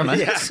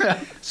experiments.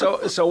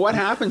 So what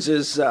happens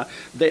is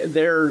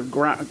they're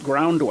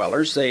ground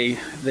dwellers. They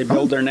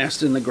build their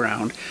nest in the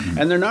ground,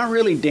 and they're not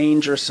really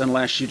dangerous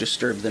unless you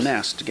disturb the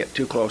nest, to get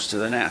too close to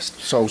the nest.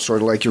 So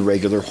sort of like your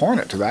regular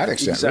hornet to that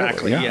extent.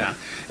 Exactly, really. yeah.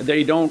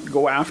 They don't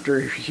go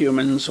after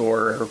humans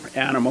or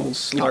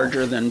animals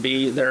larger than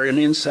bees. They're an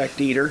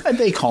insect eater. And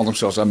they call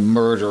themselves a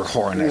murder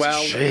hornet.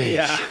 Well,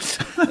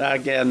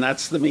 again,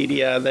 that's the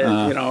media. That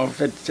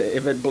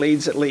if it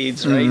bleeds, it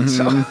leads, right?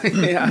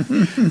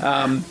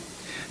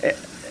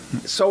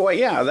 So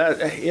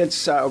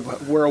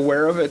we're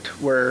aware of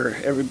it.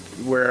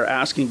 We're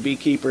asking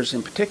beekeepers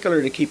in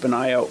particular to keep an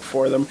eye out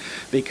for them,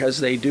 because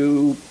they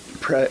do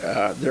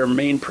their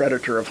main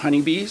predator of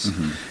honeybees,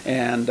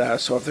 and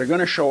so if they're going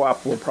to show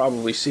up, we'll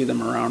probably see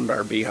them around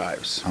our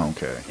beehives.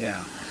 Okay.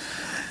 Yeah.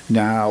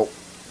 Now,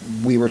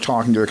 we were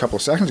talking to a couple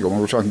of seconds ago when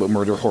we were talking about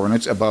murder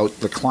hornets about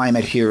the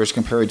climate here as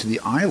compared to the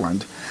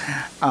island.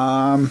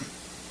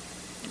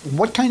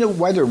 What kind of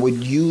weather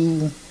would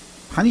you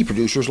honey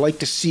producers like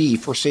to see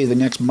for, say, the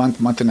next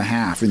month and a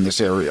half in this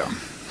area?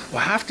 Well,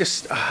 I have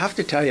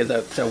to tell you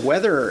that the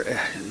weather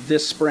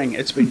this spring,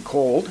 it's been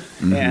cold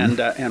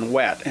and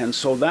wet, and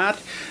so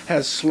that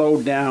has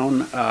slowed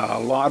down a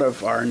lot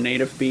of our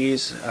native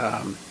bees.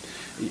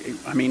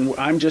 I mean,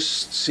 I'm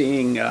just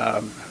seeing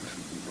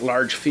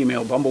large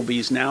female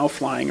bumblebees now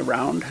flying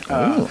around.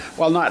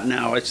 Well, not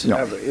now, it's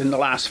in the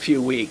last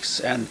few weeks,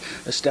 and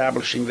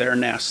establishing their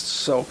nests.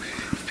 So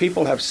if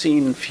people have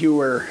seen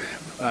fewer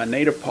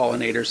native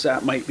pollinators,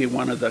 that might be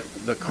one of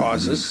the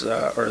causes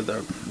or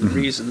the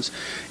reasons,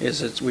 is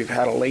that we've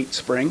had a late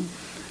spring.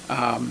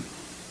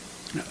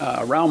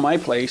 Around my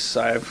place,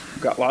 I've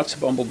got lots of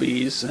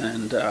bumblebees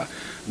and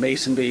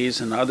mason bees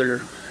and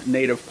other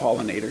native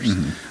pollinators.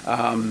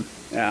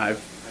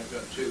 I've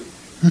got two.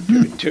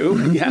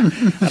 Two, yeah.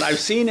 And I've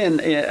seen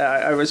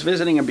I was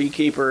visiting a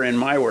beekeeper in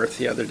Myworth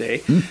the other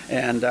day,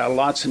 and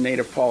lots of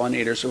native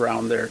pollinators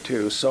around there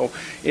too. So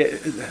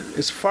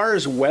as far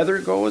as weather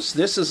goes,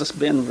 this has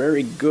been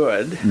very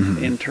good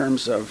in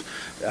terms of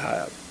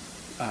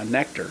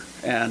nectar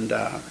and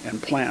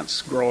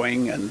plants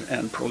growing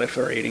and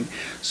proliferating.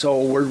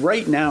 So we're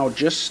right now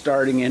just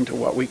starting into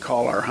what we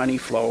call our honey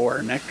flow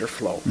or nectar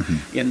flow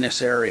in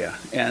this area.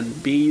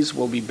 And bees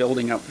will be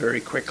building up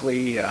very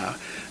quickly,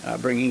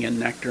 bringing in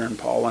nectar and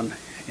pollen.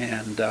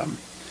 And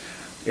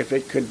if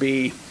it could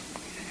be,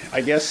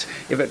 I guess,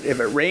 if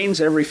it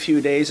rains every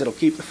few days, it'll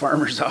keep the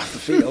farmers off the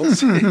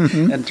fields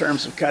in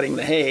terms of cutting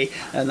the hay,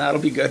 and that'll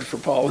be good for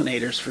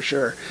pollinators for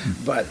sure.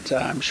 But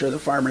I'm sure the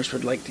farmers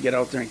would like to get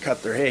out there and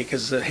cut their hay,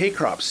 because the hay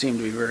crops seem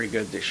to be very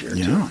good this year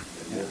too.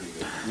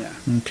 Yeah.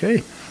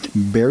 Okay.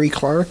 Barry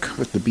Clark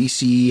with the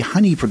BC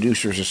Honey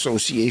Producers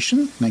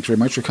Association. Thanks very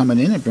much for coming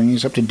in and bringing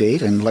us up to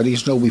date and letting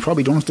us know we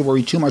probably don't have to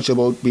worry too much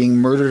about being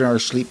murdered in our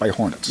sleep by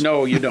hornets.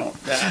 No, you don't.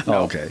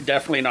 No, okay.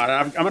 Definitely not.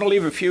 I'm going to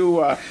leave a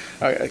few,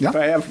 if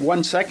I have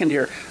 1 second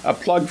here, a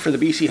plug for the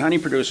BC Honey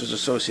Producers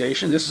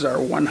Association. This is our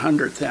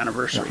 100th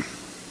anniversary.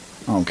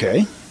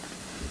 Okay.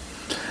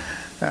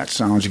 That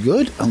sounds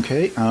good.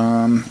 Okay.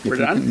 We're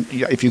done?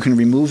 If you can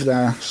remove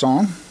the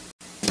song.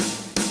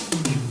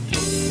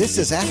 This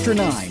is After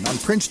 9 on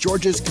Prince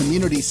George's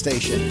Community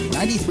Station,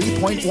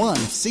 93.1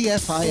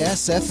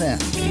 CFIS FM.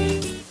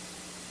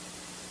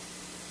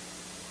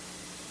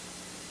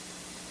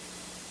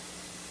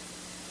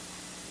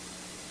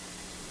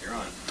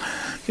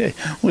 Okay.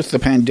 With the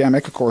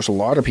pandemic, of course, a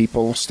lot of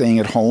people staying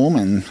at home,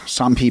 and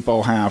some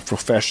people have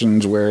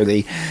professions where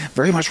they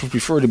very much would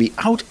prefer to be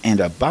out and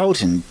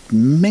about and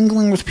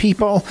mingling with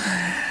people.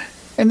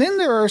 And then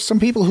there are some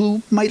people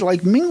who might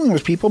like mingling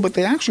with people, but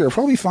they actually are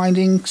probably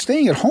finding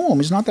staying at home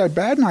is not that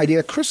bad an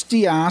idea. Chris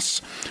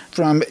Dias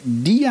from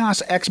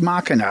Dias Ex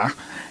Machina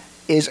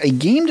is a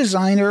game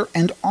designer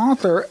and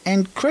author.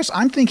 And Chris,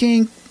 I'm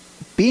thinking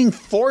being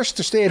forced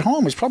to stay at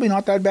home is probably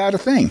not that bad a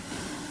thing.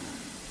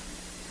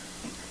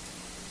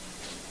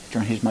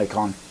 Turn his mic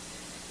on.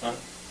 Huh?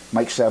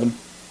 Mic 7.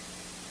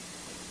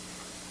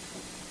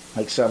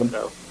 Mic 7.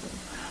 No.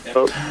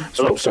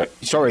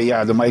 Sorry,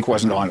 the mic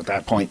wasn't on at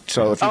that point.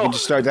 So if you could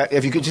just start that,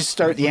 if you could just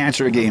start the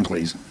answer again,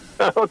 please.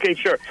 Okay,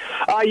 sure.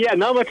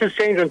 Not much has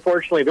changed,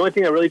 unfortunately. The only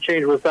thing that really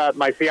changed was that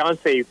my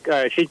fiance,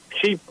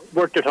 she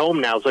worked at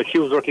home now, so she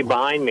was working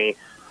behind me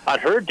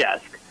at her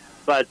desk.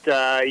 But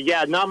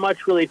not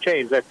much really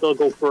changed. I still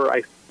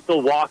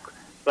walk.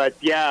 But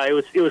yeah, it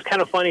was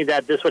kind of funny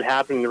that this would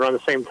happen around the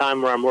same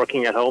time where I'm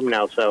working at home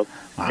now. So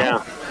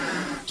yeah.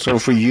 So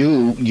for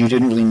you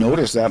didn't really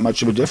notice that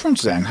much of a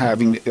difference then,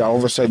 having all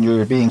of a sudden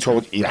you're being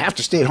told you have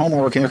to stay at home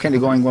and work, and you're kind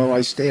of going, well,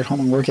 I stay at home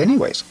and work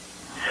anyways.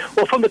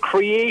 Well, from the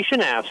creation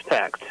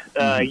aspect,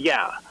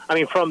 yeah. I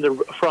mean, from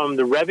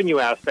the revenue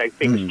aspect,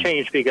 things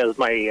changed because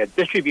my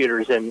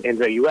distributors in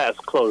the U.S.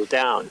 closed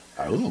down.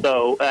 Oh.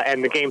 So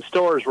and the game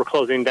stores were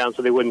closing down,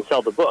 so they wouldn't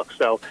sell the books.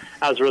 So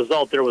as a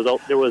result, there was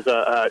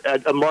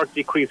a marked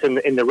decrease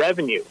in the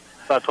revenue.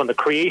 But from the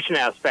creation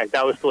aspect,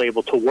 I was still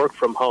able to work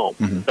from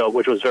home, so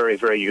which was very,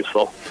 very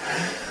useful.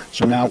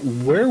 So now,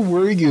 where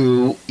were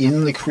you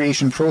in the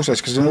creation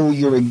process? Because I know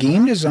you're a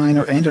game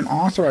designer and an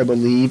author, I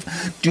believe.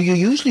 Do you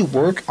usually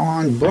work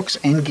on books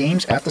and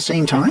games at the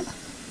same time?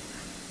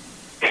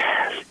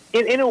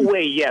 In a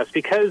way, yes,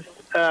 because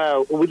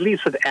at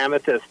least with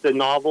Amethyst, the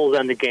novels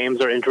and the games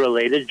are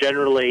interrelated.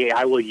 Generally,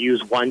 I will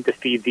use one to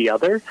feed the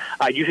other.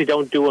 I usually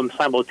don't do them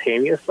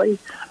simultaneously.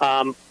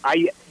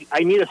 I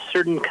need a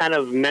certain kind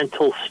of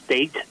mental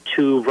state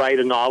to write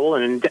a novel,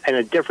 and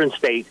a different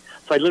state.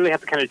 So I literally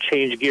have to kind of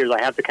change gears.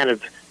 I have to kind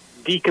of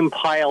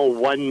decompile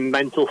one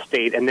mental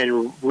state and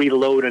then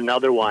reload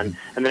another one,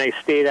 and then I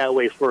stay that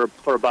way for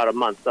about a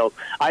month. So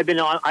I've been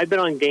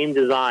on game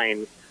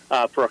design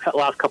for the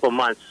last couple of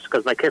months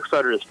because my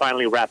Kickstarter is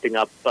finally wrapping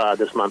up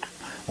this month.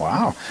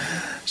 Wow.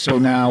 So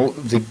now,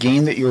 the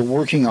game that you're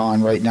working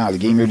on right now, the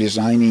game you're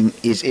designing,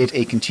 is it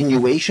a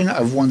continuation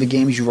of one of the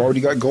games you've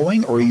already got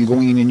going, or are you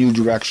going in a new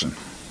direction?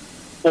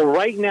 Well,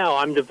 right now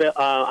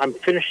I'm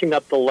finishing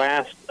up the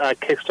last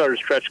Kickstarter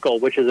stretch goal,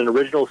 which is an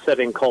original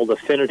setting called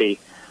Affinity,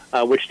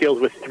 which deals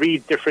with 3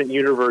 different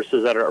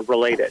universes that are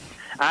related.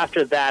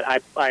 After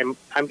that, I'm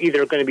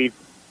either going to be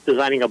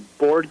designing a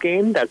board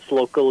game that's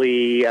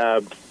locally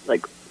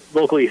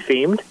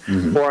themed,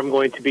 or I'm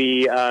going to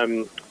be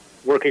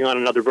working on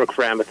another book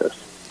for Amethyst.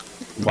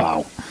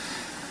 Wow.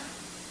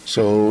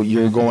 So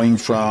you're going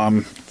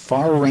from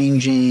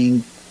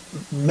far-ranging,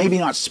 maybe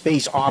not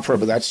space opera,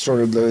 but that's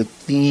sort of the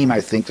theme,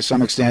 I think, to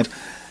some extent.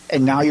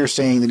 And now you're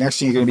saying the next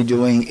thing you're going to be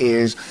doing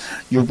is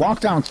you walk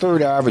down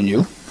 3rd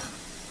Avenue.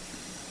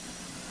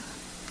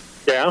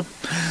 Yeah.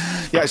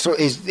 Yeah, so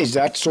is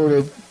that sort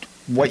of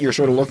what you're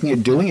sort of looking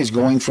at doing, is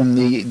going from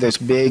this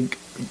big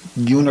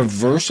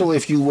universal,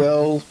 if you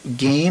will,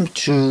 game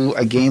to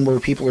a game where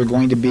people are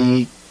going to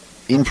be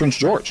in Prince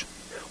George?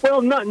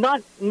 Well,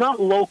 not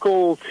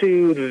local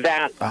to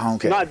that,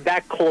 not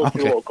that close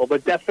to local,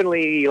 but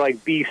definitely like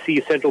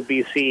BC, central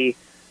BC,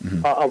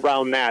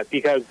 around that.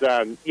 Because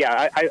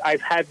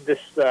I've had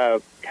this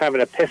kind of an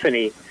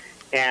epiphany,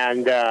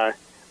 and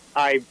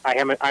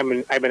I'm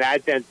an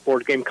Advent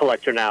board game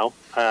collector now.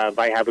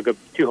 I have a good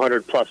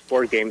 200 plus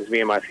board games, me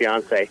and my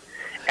fiance,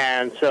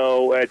 and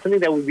so it's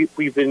something that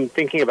we've been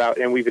thinking about,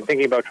 and we've been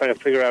thinking about trying to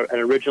figure out an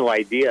original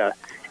idea,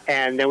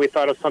 and then we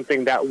thought of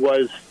something that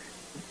was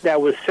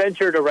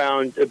centered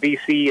around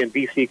BC and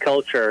BC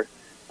culture,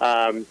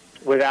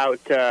 without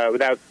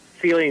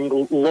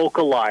feeling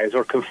localized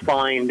or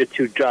confined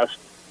to just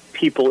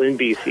people in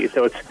BC.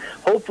 So it's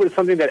hopefully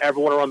something that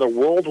everyone around the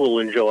world will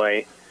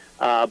enjoy,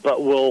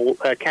 but will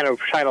kind of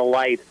shine a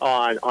light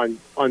on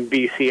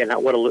BC and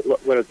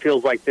what it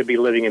feels like to be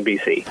living in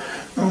BC.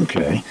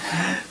 Okay.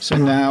 So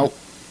now,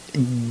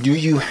 do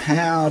you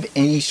have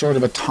any sort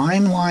of a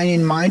timeline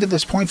in mind at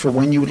this point for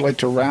when you would like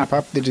to wrap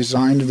up the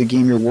design of the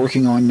game you're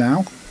working on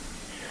now?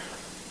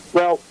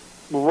 Well,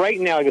 right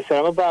now, like I said,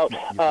 I'm about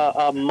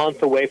a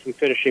month away from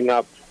finishing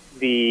up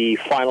the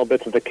final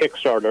bits of the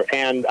Kickstarter,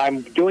 and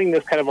I'm doing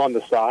this kind of on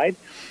the side.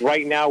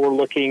 Right now, we're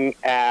looking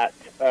at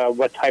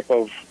what type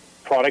of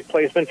product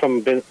placement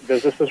from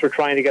businesses we're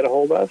trying to get a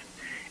hold of.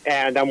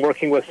 And I'm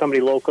working with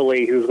somebody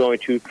locally who's going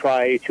to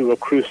try to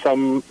accrue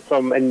some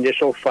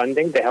initial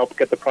funding to help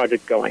get the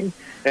project going,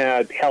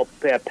 help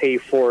pay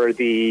for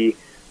the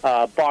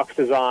box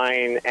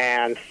design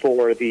and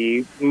for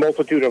the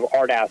multitude of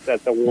art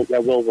assets that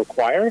we'll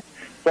require.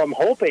 So I'm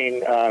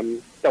hoping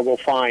that we'll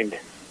find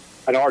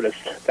an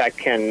artist that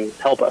can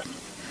help us.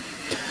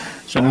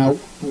 So now,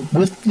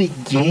 with the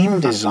game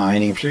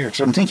designing,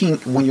 so I'm thinking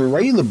when you're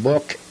writing the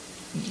book,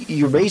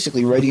 you're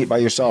basically writing it by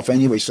yourself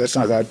anyway, so that's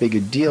not that big a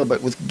deal.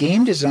 But with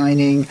game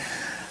designing,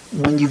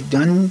 when you've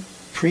done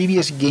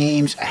previous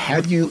games,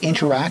 have you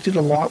interacted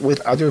a lot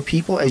with other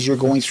people as you're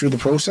going through the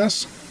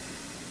process?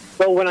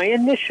 Well, when I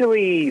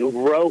initially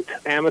wrote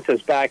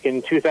Amethyst back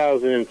in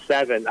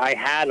 2007, I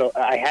had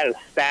a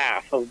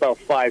staff of about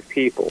 5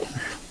 people.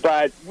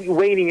 But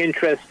waning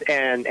interest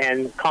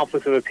and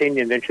conflicts of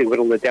opinion eventually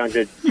whittled it down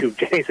to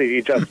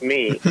basically just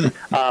me.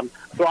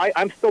 So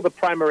I'm still the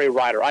primary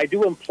writer. I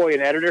do employ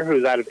an editor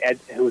who's out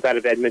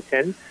of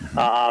Edmonton.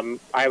 I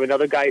have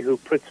another guy who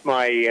puts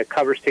my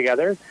covers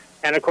together.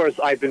 And, of course,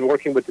 I've been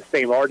working with the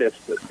same artist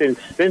since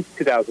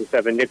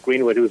 2007, Nick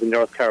Greenwood, who's in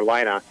North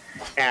Carolina.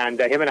 And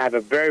him and I have a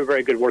very,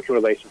 very good working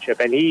relationship.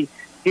 And he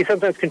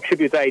sometimes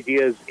contributes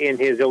ideas in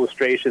his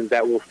illustrations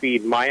that will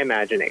feed my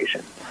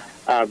imagination.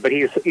 But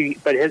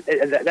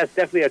that's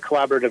definitely a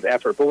collaborative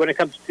effort. But when it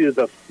comes to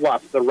the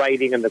fluff, the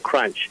writing, and the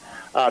crunch,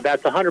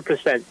 that's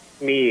 100%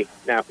 me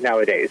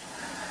nowadays.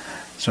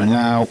 So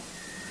now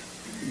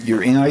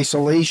you're in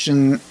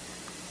isolation.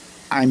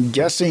 I'm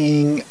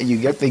guessing you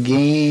get the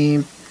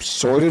game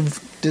sort of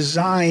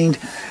designed.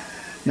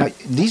 Now,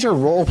 these are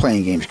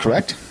role-playing games,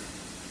 correct?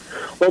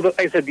 Well, like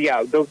I said,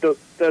 yeah. The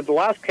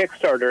last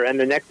Kickstarter and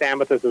the next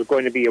Amethyst is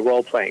going to be a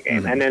role-playing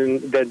game. And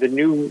then the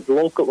new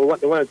local,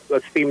 the one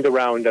that's themed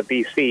around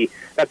BC,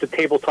 that's a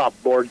tabletop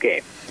board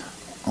game.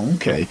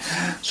 Okay.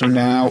 So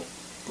now,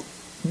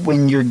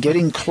 when you're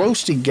getting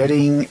close to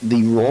getting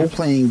the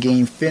role-playing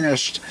game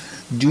finished,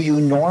 do you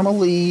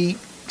normally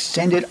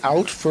send it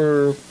out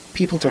for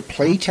people to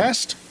play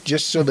test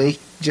just so you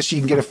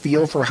can get a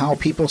feel for how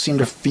people seem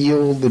to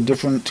feel the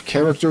different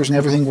characters and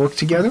everything work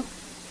together?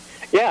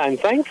 Yeah, and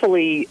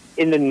thankfully,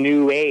 in the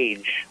new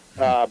age,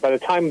 by the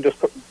time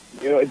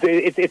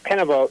it's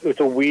kind of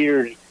a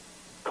weird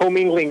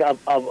commingling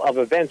of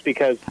events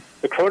because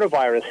the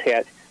coronavirus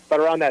hit, but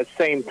around that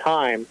same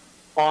time,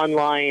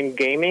 online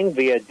gaming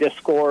via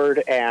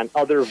Discord and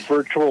other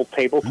virtual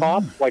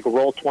tabletops like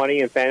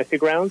Roll20 and Fantasy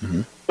Grounds.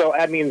 So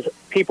that means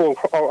people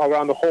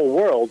around the whole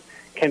world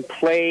can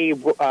play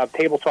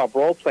tabletop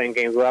role-playing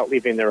games without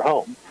leaving their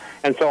home.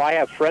 And so I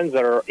have friends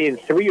that are in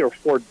 3 or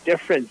 4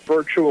 different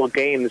virtual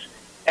games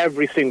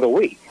every single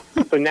week.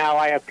 So now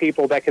I have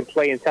people that can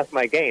play and test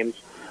my games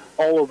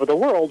all over the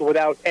world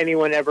without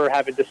anyone ever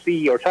having to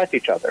see or touch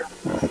each other.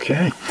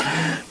 Okay.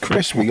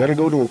 Chris, we got to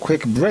go to a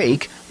quick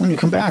break. When we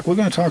come back, we're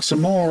going to talk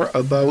some more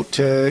about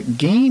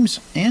games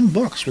and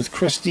books with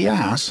Chris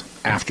Dias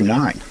after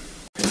 9.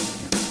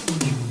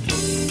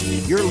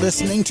 You're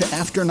listening to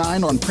After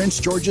 9 on Prince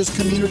George's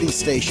Community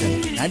Station,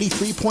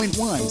 93.1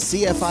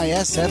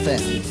 CFIS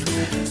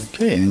FM.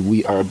 Okay, and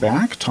we are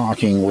back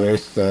talking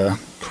with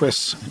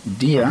Chris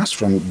Dias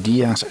from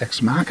Dias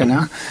Ex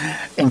Machina.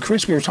 And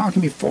Chris, we were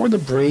talking before the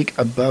break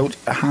about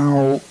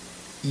how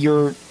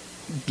your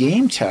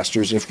game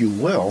testers, if you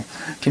will,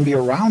 can be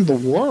around the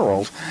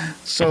world.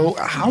 So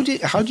how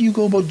do you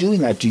go about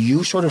doing that? Do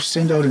you sort of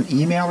send out an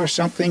email or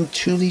something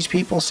to these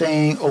people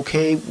saying,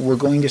 okay, we're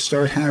going to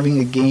start having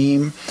a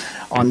game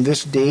on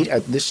this date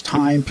at this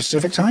time,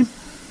 Pacific time?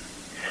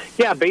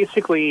 Yeah,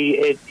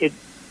 basically,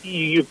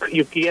 you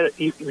get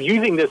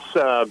using this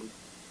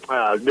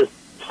this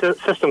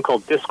system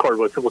called Discord,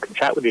 where people can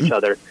chat with each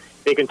other.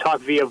 They can talk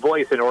via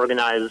voice and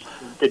organize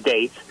the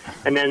dates.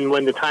 And then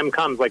when the time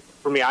comes, like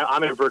for me,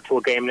 I'm in a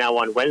virtual game now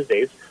on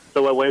Wednesdays.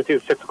 So on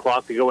Wednesdays at 6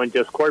 o'clock, we go in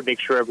Discord, make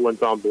sure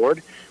everyone's on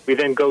board. We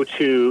then go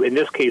to, in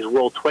this case,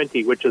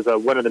 Roll20, which is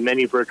one of the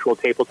many virtual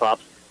tabletops.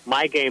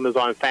 My game is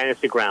on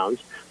Fantasy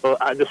Grounds. Well,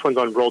 this one's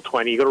on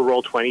Roll20. You go to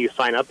Roll20, you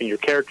sign up, and your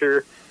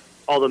character,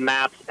 all the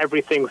maps,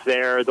 everything's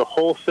there. The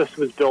whole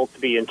system is built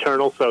to be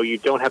internal, so you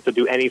don't have to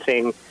do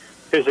anything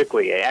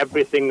physically.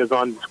 Everything is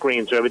on the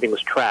screen, so everything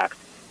was tracked.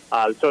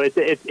 So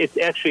it's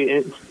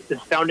actually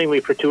astoundingly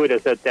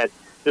fortuitous that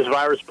this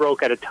virus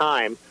broke at a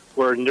time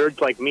where nerds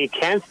like me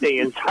can stay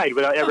inside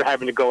without ever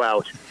having to go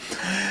out.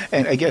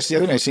 And I guess the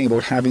other nice thing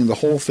about having the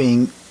whole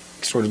thing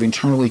sort of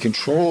internally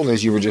controlled,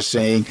 as you were just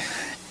saying,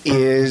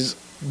 is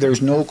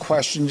there's no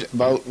questions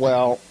about,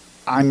 well,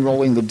 I'm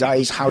rolling the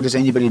dice. How does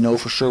anybody know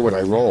for sure what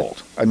I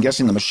rolled? I'm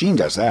guessing the machine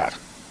does that.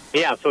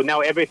 Yeah, so now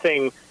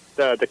everything,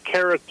 the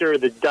character,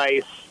 the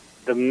dice,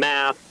 the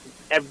math,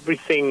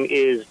 everything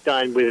is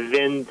done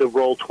within the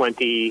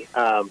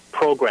Roll20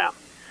 program.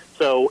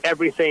 So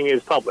everything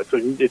is public. So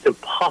it's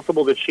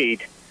impossible to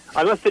cheat.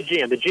 Unless the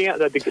GM,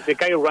 the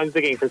guy who runs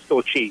the game can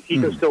still cheat. He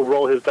can still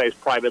roll his dice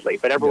privately,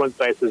 but everyone's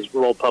dice is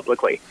rolled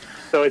publicly.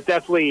 So it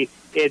definitely,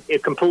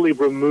 it completely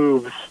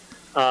removes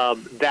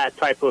that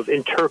type of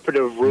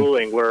interpretive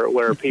ruling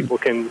where people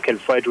can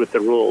fudge with the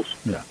rules.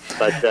 Yeah.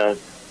 But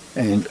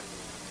and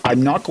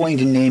I'm not going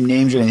to name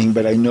names or anything,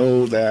 but I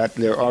know that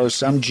there are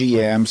some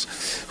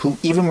GMs who,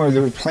 even when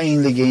they're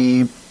playing the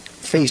game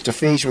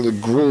face-to-face with a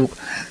group,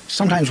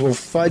 sometimes will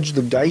fudge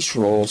the dice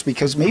rolls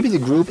because maybe the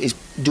group is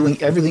doing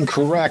everything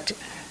correct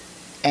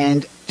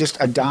and just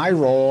a die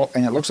roll,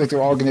 and it looks like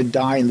they're all going to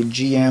die, and the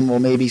GM will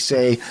maybe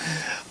say,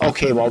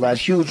 okay, well, that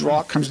huge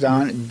rock comes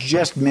down, it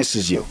just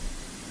misses you.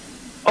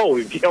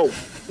 Oh,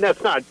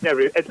 that's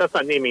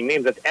not naming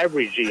names. That's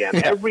every GM.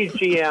 Yeah. Every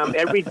GM,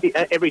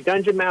 every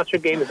Dungeon Master,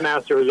 Games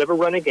Master who's ever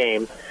run a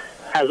game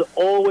has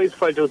always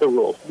fudged with the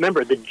rules.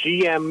 Remember, the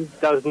GM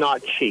does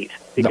not cheat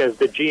because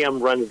the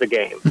GM runs the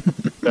game.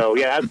 So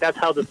yeah, that's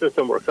how the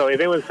system works. So if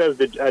anyone says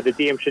the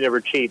DM should never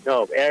cheat,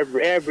 no,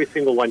 every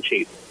single one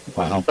cheats.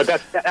 Wow. But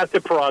that's the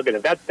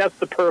prerogative. That's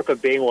the perk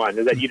of being one,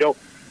 is that you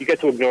get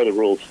to ignore the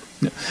rules.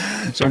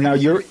 So now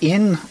you're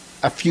in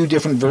a few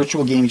different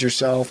virtual games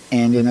yourself,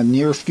 and in the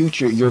near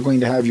future, you're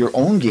going to have your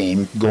own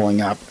game going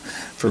up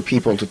for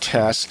people to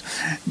test.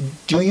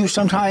 Do you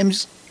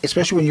sometimes,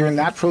 especially when you're in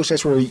that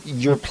process where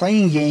you're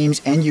playing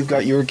games and you've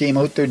got your game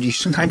out there, do you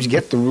sometimes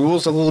get the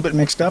rules a little bit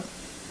mixed up?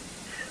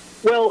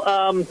 Well,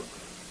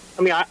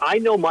 I mean, I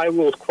know my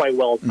rules quite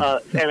well. And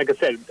like I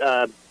said,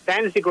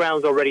 Fantasy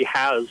Grounds already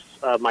has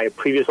my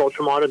previous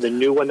Ultramodern, the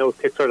new one that was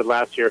kickstarted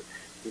last year.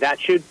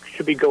 That should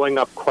be going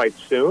up quite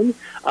soon.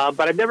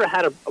 But I've never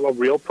had a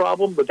real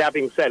problem. With that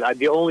being said,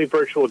 the only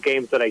virtual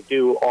games that I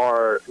do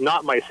are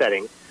not my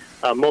setting.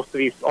 Most of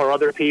these are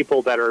other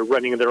people that are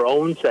running their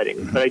own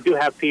settings. But I do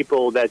have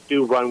people that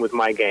do run with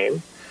my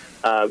game.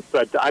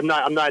 But I'm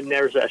not in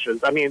their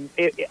sessions. I mean,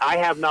 I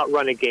have not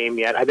run a game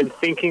yet. I've been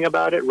thinking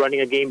about it,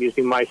 running a game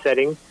using my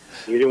setting,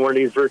 using one of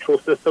these virtual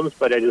systems,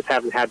 but I just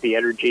haven't had the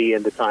energy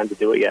and the time to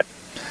do it yet.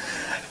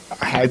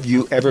 Have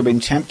you ever been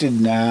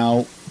tempted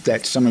now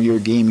that some of your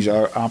games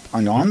are up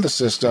and on the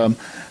system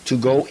to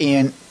go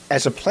in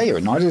as a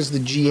player, not as the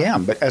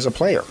GM, but as a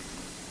player?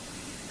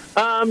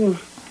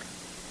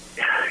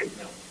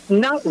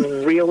 Not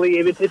really.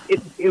 It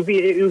would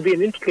be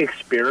an interesting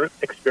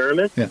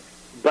experiment. Yeah.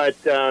 But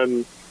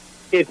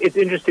it's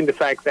interesting the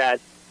fact that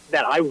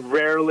I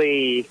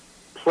rarely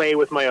play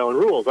with my own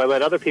rules. I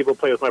let other people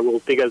play with my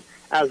rules because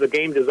as a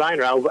game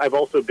designer, I've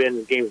also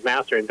been Games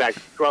Master. In fact,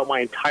 throughout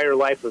my entire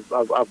life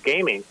of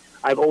gaming,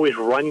 I've always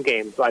run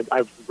games.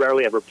 I've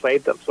rarely ever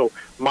played them. So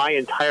my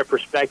entire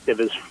perspective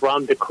is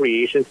from the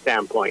creation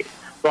standpoint.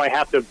 So I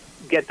have to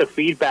get the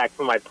feedback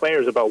from my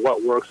players about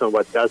what works and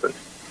what doesn't.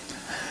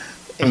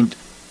 And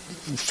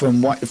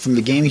from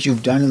the games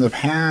you've done in the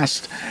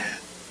past,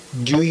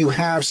 do you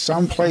have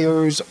some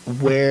players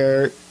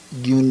where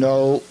you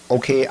know,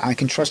 okay, I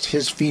can trust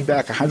his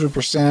feedback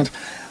 100%?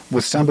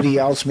 With somebody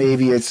else,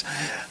 maybe it's,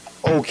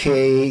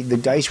 okay, the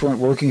dice weren't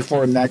working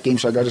for him that game,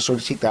 so I got to sort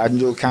of take that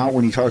into account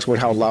when he talks about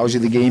how lousy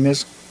the game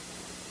is?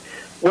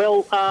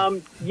 Well,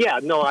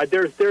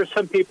 there's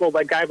some people,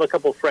 like I have a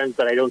couple friends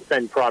that I don't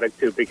send product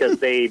to because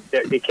they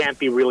can't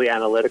be really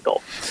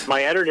analytical.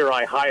 My editor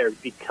I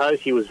hired because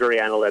he was very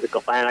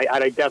analytical, and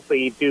I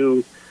definitely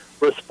do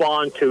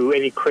respond to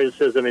any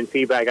criticism and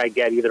feedback I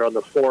get either on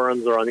the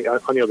forums or on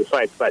the other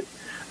sites. But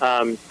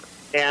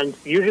and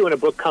usually when a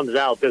book comes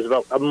out, there's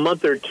about a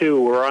month or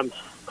two where I'm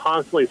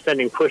constantly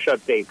sending push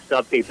updates to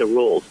update the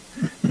rules,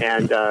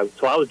 and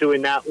so I was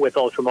doing that with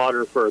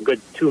Ultramodern for a good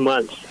 2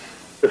 months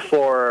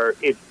before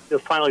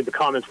finally the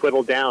comments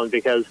whittled down,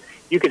 because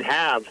you can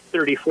have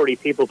 30, 40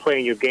 people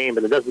playing your game,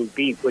 but it doesn't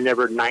beat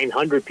whenever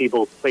 900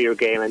 people play your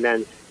game, and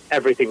then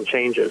everything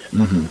changes.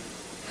 Mm-hmm.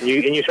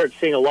 And you start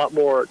seeing a lot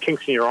more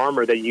kinks in your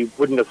armor that you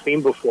wouldn't have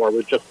seen before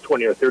with just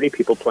 20 or 30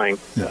 people playing.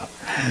 Yeah.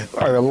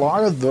 Are a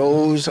lot of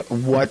those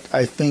what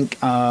I think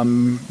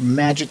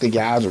Magic the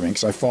Gathering,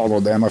 because I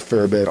follow them a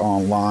fair bit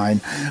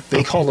online,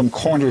 they call them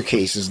corner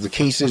cases, the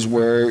cases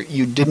where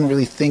you didn't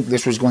really think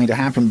this was going to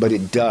happen, but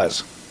it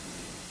does?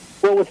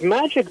 Well, with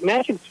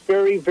Magic's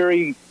very,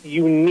 very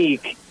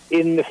unique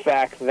in the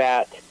fact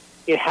that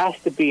it has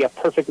to be a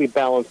perfectly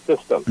balanced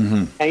system.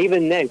 Mm-hmm. And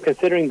even then,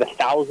 considering the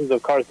thousands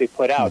of cards they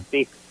put out,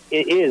 it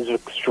is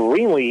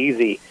extremely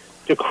easy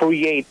to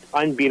create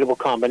unbeatable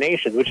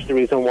combinations, which is the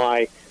reason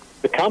why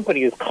the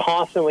company is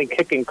constantly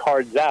kicking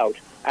cards out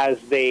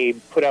as they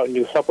put out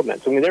new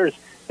supplements. I mean,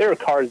 there are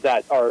cards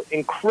that are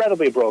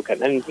incredibly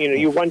broken, and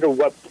you wonder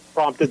what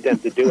prompted them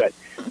to do it.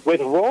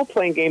 With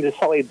role-playing games, it's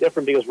slightly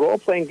different because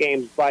role-playing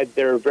games, by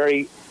their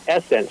very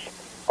essence,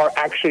 are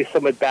actually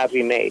somewhat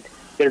badly made.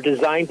 They're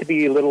designed to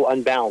be a little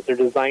unbalanced. They're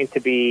designed to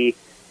be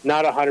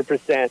not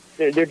 100%.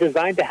 They're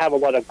designed to have a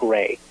lot of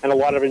gray and a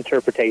lot of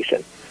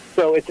interpretation.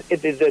 So it's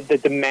the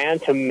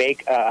demand to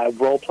make a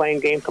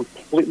role-playing game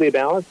completely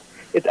balanced.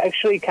 It's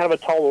actually kind of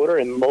a tall order,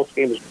 and most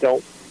games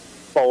don't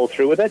follow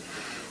through with it.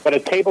 But a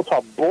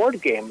tabletop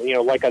board game,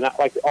 like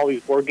all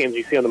these board games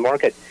you see on the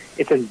market,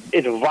 it's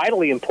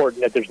vitally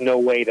important that there's no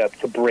way to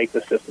break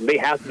the system. They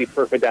have to be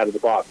perfect out of the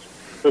box.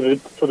 So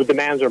the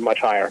demands are much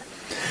higher.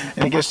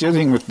 And I guess the other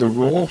thing with the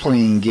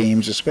role-playing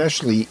games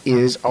especially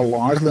is a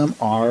lot of them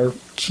are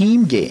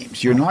team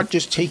games. You're not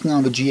just taking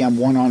on the GM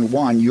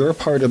one-on-one. You're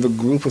part of a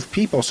group of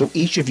people, so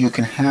each of you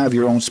can have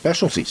your own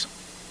specialties.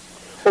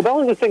 Well, that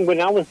was the thing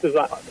when I was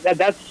designing.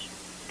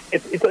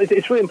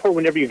 It's really important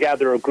whenever you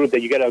gather a group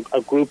that you get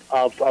a group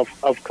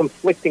of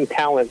conflicting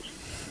talents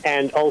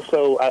and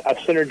also a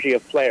synergy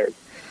of players.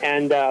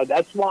 And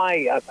that's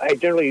why I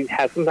generally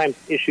have sometimes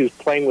issues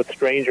playing with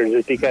strangers,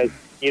 is because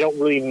you don't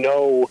really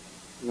know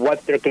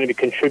what they're going to be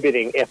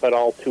contributing, if at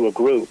all, to a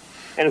group.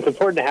 And it's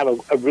important to have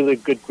a really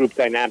good group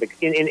dynamic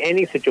in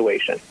any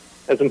situation.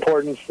 It's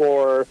important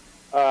for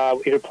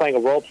either playing a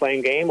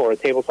role-playing game or a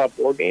tabletop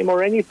board game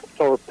or any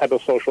sort of type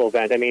of social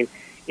event. I mean,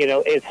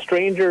 it's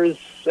strangers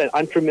and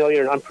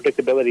unfamiliar and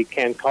unpredictability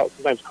can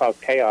sometimes cause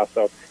chaos.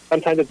 So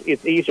sometimes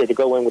it's easier to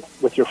go in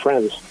with your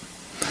friends.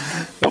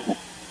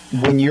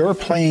 When you're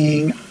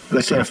playing,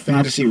 let's say, a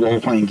fantasy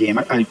role-playing game,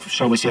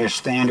 shall we say a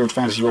standard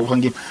fantasy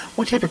role-playing game,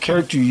 what type of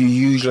character do you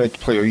usually like to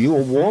play? Are you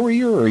a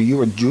warrior? Or are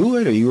you a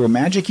druid? Are you a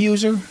magic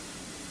user?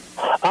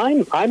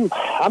 I'm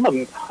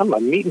a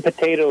meat and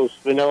potatoes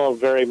vanilla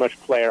very much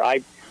player.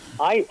 I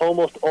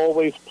almost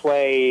always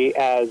play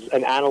as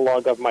an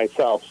analog of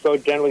myself, so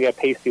generally a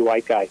pasty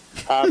white guy.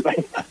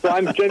 So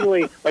I'm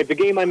generally, like the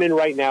game I'm in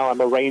right now,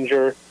 I'm a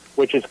ranger,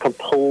 which is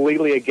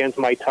completely against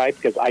my type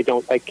because I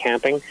don't like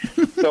camping.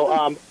 So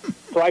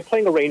I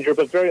play a ranger,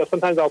 but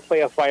sometimes I'll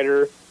play a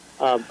fighter.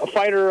 A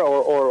fighter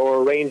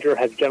or a ranger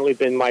has generally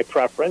been my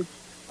preference.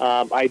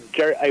 I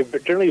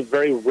generally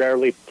very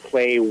rarely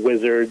play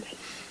wizards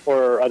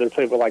or other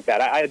people like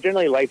that. I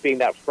generally like being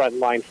that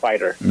frontline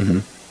fighter. Mm-hmm.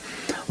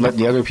 Let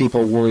the other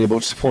people worry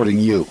about supporting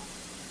you.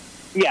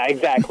 Yeah,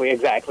 exactly.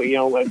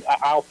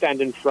 I'll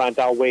stand in front.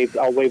 I'll wave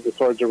the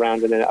swords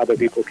around, and then other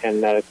people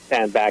can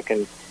stand back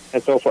and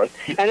so forth.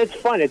 And it's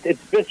fun. It's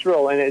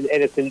visceral,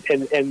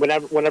 and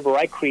whenever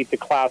I create the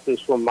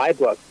classes for my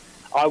book,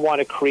 I want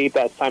to create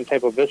that same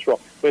type of visceral.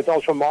 With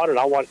Ultramodern,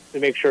 I want to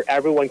make sure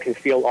everyone can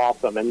feel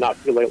awesome and not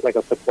feel like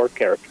a support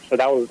character. So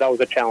that was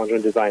a challenge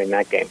when designing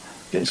that game.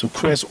 Okay, so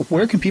Chris,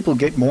 where can people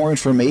get more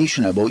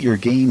information about your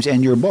games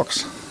and your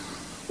books?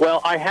 Well,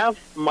 I have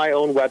my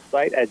own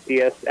website at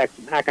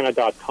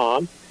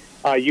dsxmachina.com.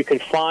 You can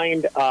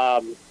find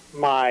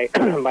my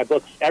my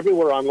books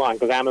everywhere online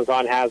because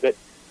Amazon has it,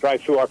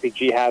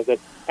 DriveThruRPG has it,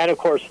 and of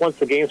course, once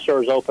the game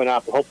stores open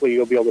up, hopefully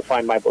you'll be able to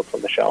find my books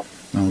on the shelf.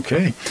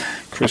 Okay.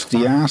 Chris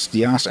Dias,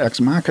 Dias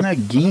Ex Machina,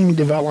 game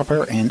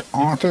developer and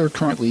author,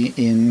 currently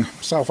in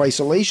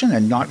self-isolation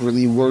and not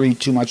really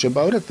worried too much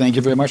about it. Thank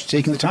you very much for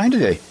taking the time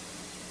today.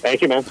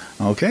 Thank you, man.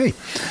 Okay.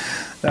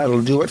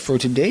 That'll do it for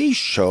today's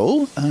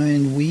show,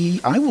 and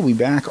I will be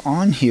back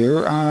on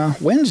here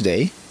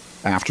Wednesday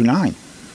after 9.